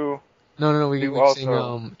two No, we You can sing,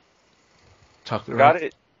 also- Chocolate got Rock.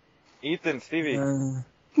 it. Ethan, Stevie,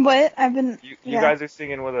 What? I've been. you yeah. guys are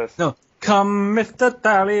singing with us. No. Come, Mr.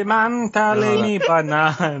 Tallyman, tally me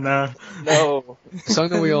banana. No. The song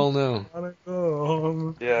that we all know. Wanna go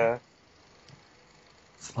home. Yeah.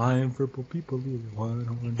 Flying purple people leaving.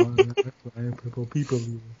 Flying purple people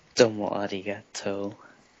leaving. Domo arigato.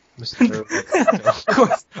 Mr.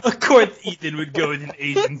 Of course, Ethan would go with an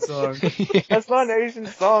Asian song. That's not an Asian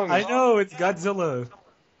song. I know, it's Godzilla.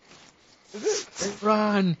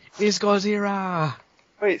 Run! It's Godzilla!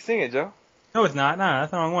 Wait, sing it, Joe. No, it's not. Nah,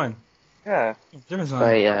 that's the wrong one. Yeah. Different song.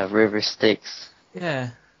 By River Styx.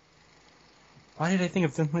 Yeah. Why did I think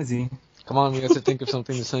of Thin Lizzy? Come on, we have to think of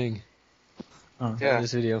something to sing Oh. in Yeah.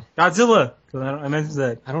 this video. Godzilla! 'Cause I mentioned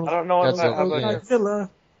that. I don't I don't know what Godzilla. that-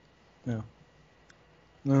 Yeah. Godzilla.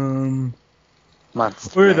 No.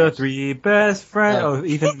 Monster. We're the Mash. three best friends. Yeah. Oh,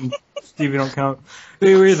 Ethan and Stevie don't count.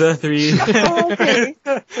 We were the three. Oh, okay.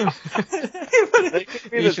 They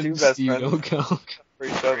could be the two best Steve friends don't count. for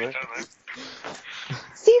each other.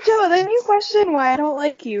 See, Joe, then you question why I don't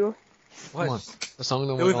like you. Come on. The song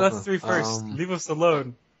that It we was all us know. three first. Leave us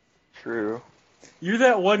alone. True. You're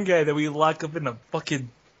that one guy that we lock up in the fucking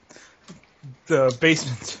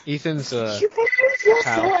basement. Ethan's, You make me feel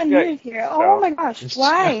How? so unmuted here. Oh my gosh, It's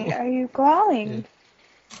why Joe. are you growling?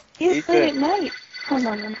 It's late at night. Hold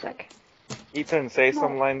on one sec. Ethan, say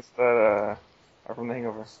some lines that are from The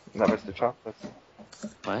Hangover. Not Mr. Chocolates.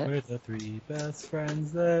 What? We're the three best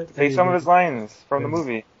friends that. Say some of his lines from the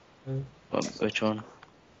movie. Which one?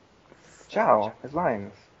 Ciao, his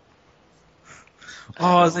lines.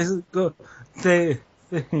 Oh, say,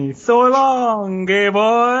 so long, gay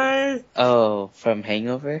boy. Oh, from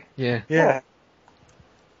Hangover? yeah. Yeah.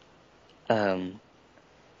 No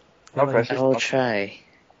Yeah. pressure. I will try.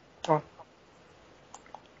 Come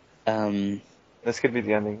This could be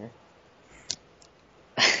the ending here.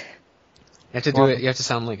 You have to do it. You have to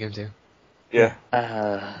sound like him too. Yeah.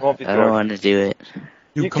 Won't be I don't dark. want to do it.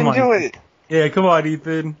 You come can on. do it. Yeah, come on,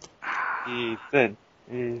 Ethan. Ethan.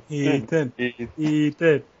 Ethan. Ethan.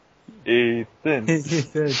 Ethan. Ethan. Ethan.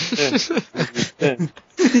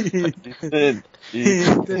 Ethan.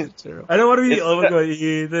 Ethan. I don't want to be It's over that- going,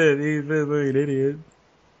 Ethan, like an idiot.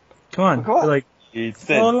 Come on. Come on. You're like, so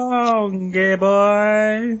Ethan. long, gay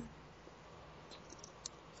boy.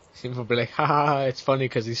 People will be like, haha, it's funny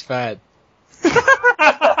because he's fat.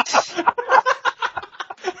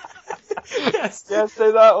 Yes. Yeah,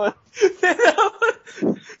 say that one.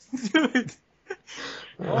 Dude.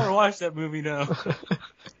 I want to watch that movie now.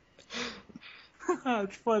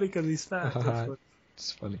 It's funny because he's fat. That's funny.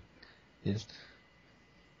 It's funny. Yes.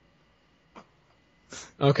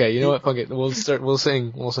 Okay, you know what? Fuck it. We'll start. We'll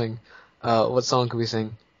sing. What song can we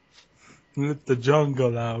sing? Let the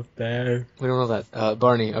jungle out there. We don't know that.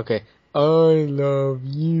 Barney. Okay. I love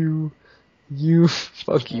you. You.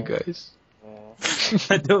 Fuck you guys. Yeah.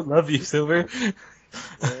 I don't love you, Silver.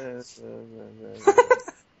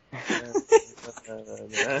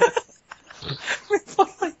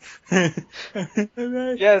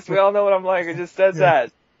 Yes, we all know what I'm like. I just said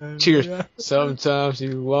that. Cheers. Sometimes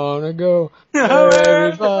you wanna go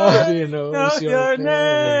where everybody knows your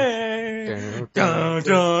name. Dun,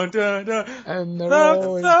 dun, dun, dun. And they're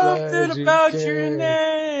always glad Something you about came. your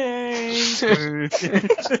name.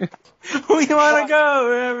 We wanna go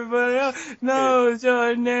where everybody else knows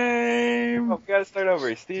your name. Oh, we gotta start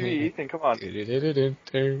over. Stevie, Ethan, come on.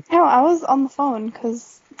 No, I was on the phone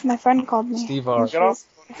because my friend called me. Steve R. Get off.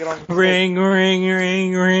 Get on. Ring, ring,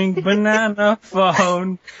 ring, ring, banana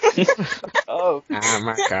phone. Oh, I'm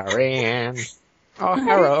a Korean. Oh,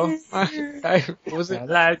 hello. What was I it?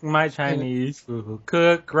 like my Chinese food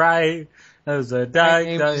cooked right. As a My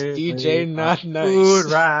name is DJ Not Nice. Food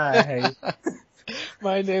right.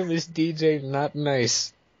 My name is DJ Not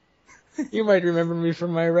Nice. You might remember me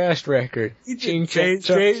from my Rast record. Ching chong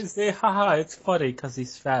chong. Say haha, it's funny because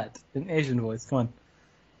he's fat. In Asian voice, come on.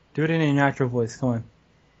 Do it in a natural voice, come on.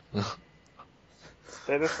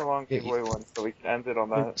 say this along Boy one so we can end it on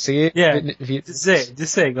that. See it? Yeah, If you- just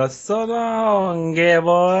say it. Go, so long, gay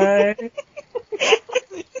boy.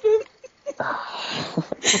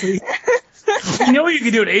 You know you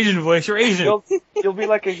can do an Asian voice, you're Asian. You'll be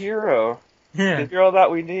like a hero. The Yeah. hero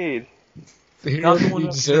that we need. the Not the hero one you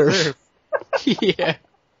that deserve. Yeah.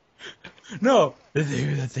 No, the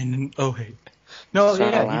hero that they need. Oh, wait. No, So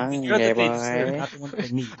yeah, long, the hero that they gay deserve, boy. not the one that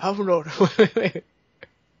they need. I'm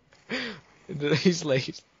not. He's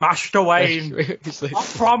like, Master Wayne, he's like, I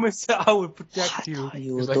promise that I will protect you. What are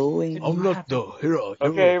you He's like, doing? I'm not the hero. you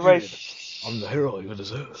Okay, everybody. needed. I'm the hero you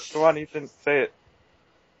deserve. Come on, Ethan. Say it.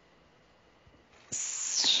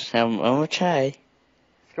 I'm gonna try.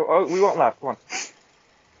 Go, oh, we won't laugh. Come on.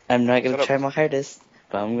 I'm not Shut gonna up. try my hardest,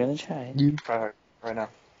 but I'm gonna try. Try hard. Right now.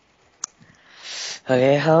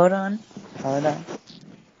 Okay, hold on. Hold on.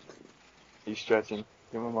 He's stretching.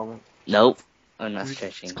 Give him a moment. Nope. I'm not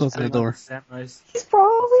stretching. Close the door. Samurais. He's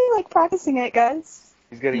probably like practicing it, guys.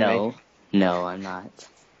 He's getting No. naked. No, I'm not.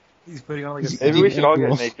 He's putting on like a. Maybe we Eating should all egg get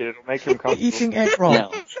rolls. naked. It'll make him comfortable. Eating egg roll.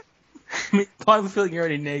 No. I mean, probably feeling you're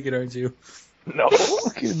already naked, aren't you? No.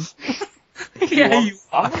 Yeah, you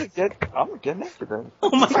I'm are. gonna get naked then. Oh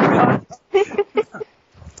my god.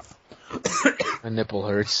 My nipple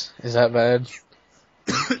hurts. Is that bad?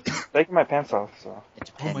 Taking my pants off, so. It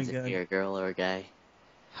depends my if God. you're a girl or a guy.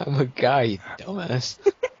 I'm a guy, you dumbass.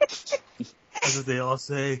 That's what they all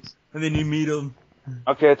say. And then you meet them.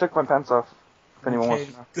 Okay, I took my pants off. If anyone wants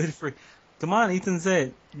to know. Good for. Come on, Ethan, say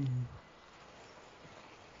it.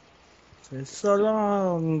 Say so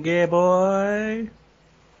long, gay boy.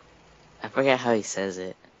 I forget how he says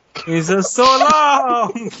it. He says so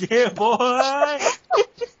long, gay boy.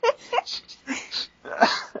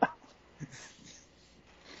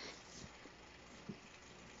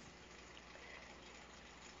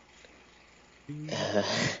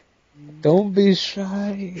 Don't be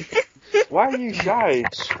shy. Why are you shy?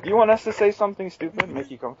 You want us to say something stupid and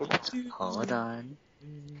make you comfortable? Hold on.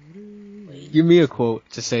 Wait. Give me a quote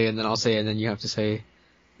to say, and then I'll say it, and then you have to say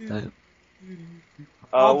that.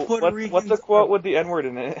 All Puerto What's a Ricans quote are- with the N-word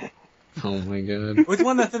in it? Oh my god. Which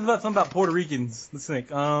one that says about something about Puerto Ricans? Let's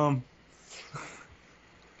think.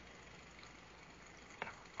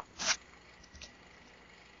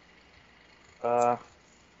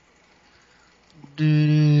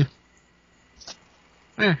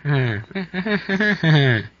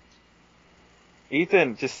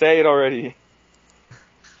 Ethan, just say it already.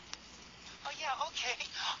 Oh, yeah, okay.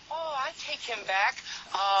 Oh, I take him back.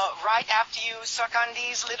 Right after you suck on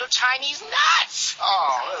these little Chinese nuts.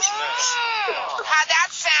 Oh, that's nice. How'd that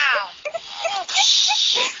sound?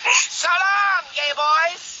 So long, gay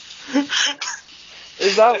boys.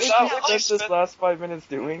 Is that what Is you that spent what you this spent- last 5 minutes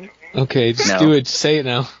doing? Okay, just No. do it. Just say it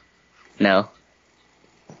now. No.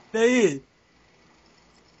 Say it.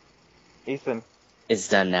 Ethan. It's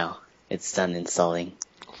done now. It's done installing.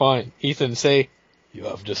 Fine. Ethan, say, you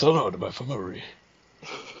have dishonored my family.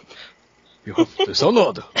 You have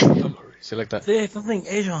dishonored my family. Say like that. Say something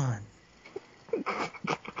Asian.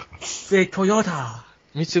 Say Toyota.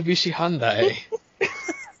 Mitsubishi Hyundai.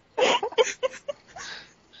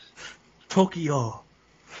 Tokyo.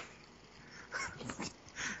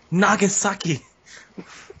 Nagasaki.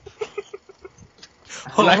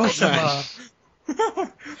 Black Hiroshima.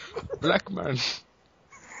 Black man.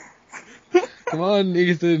 Come on,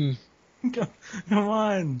 Ethan. Come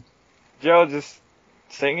on. Joe, just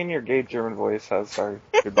sing in your gay German voice as our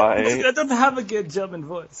goodbye. I don't have a good German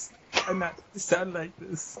voice. I'm not sound like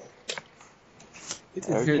this. It is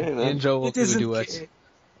Okay, Here, then. me and Joe will It do the isn't duets. gay.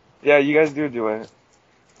 Yeah, you guys do it.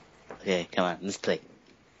 Okay, come on, let's play.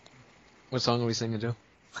 What song are we singing, Joe?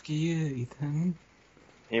 Fuck you, Ethan.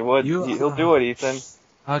 He'll do it, Ethan.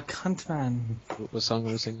 Cunt man. What song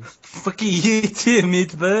are we singing? Fuck you too,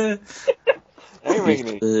 meatball. I ain't making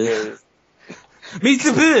it serious.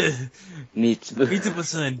 Meatball. Meatball. Meatball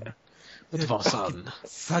son. What the son?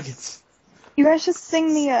 Fuck it. You guys should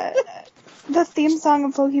sing the theme song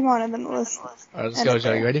of Pokemon and then listen. Alright, let's go,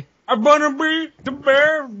 Joe. You ready? I wanna be the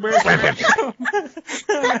bear.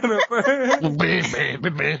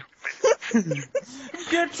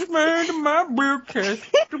 Get your man to my briefcase.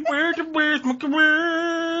 The bear's my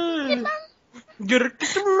career. Get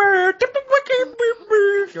the man to the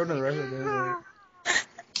wicked. You know the rest of it.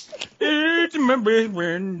 It's my best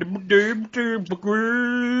friend.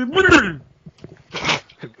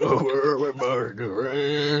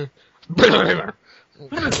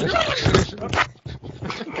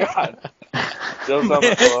 God. Still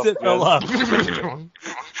something. Fell off.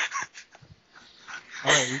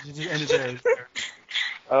 Alright, we should just end it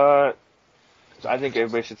there. I think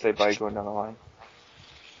everybody should say bye going down the line.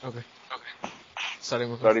 Okay. Starting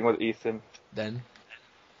with Ethan. then.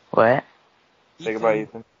 What? Say goodbye,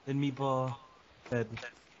 Ethan. Then meatball. Dead.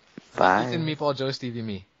 Bye. Ethan, Meatball, Joe, Stevie,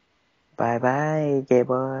 me. Bye bye, gay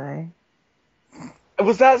boy.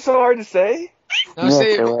 Was that so hard to say? No, Yeah,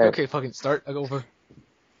 say it. sure. Okay, fucking start. I'll go over.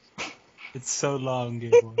 It's so long,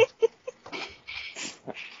 Game Boy.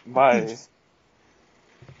 Bye.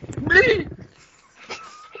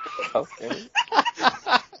 Okay.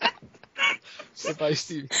 Say bye,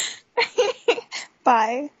 Stevie.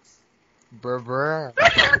 Bye. Brr brr.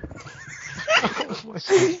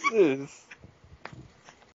 Jesus.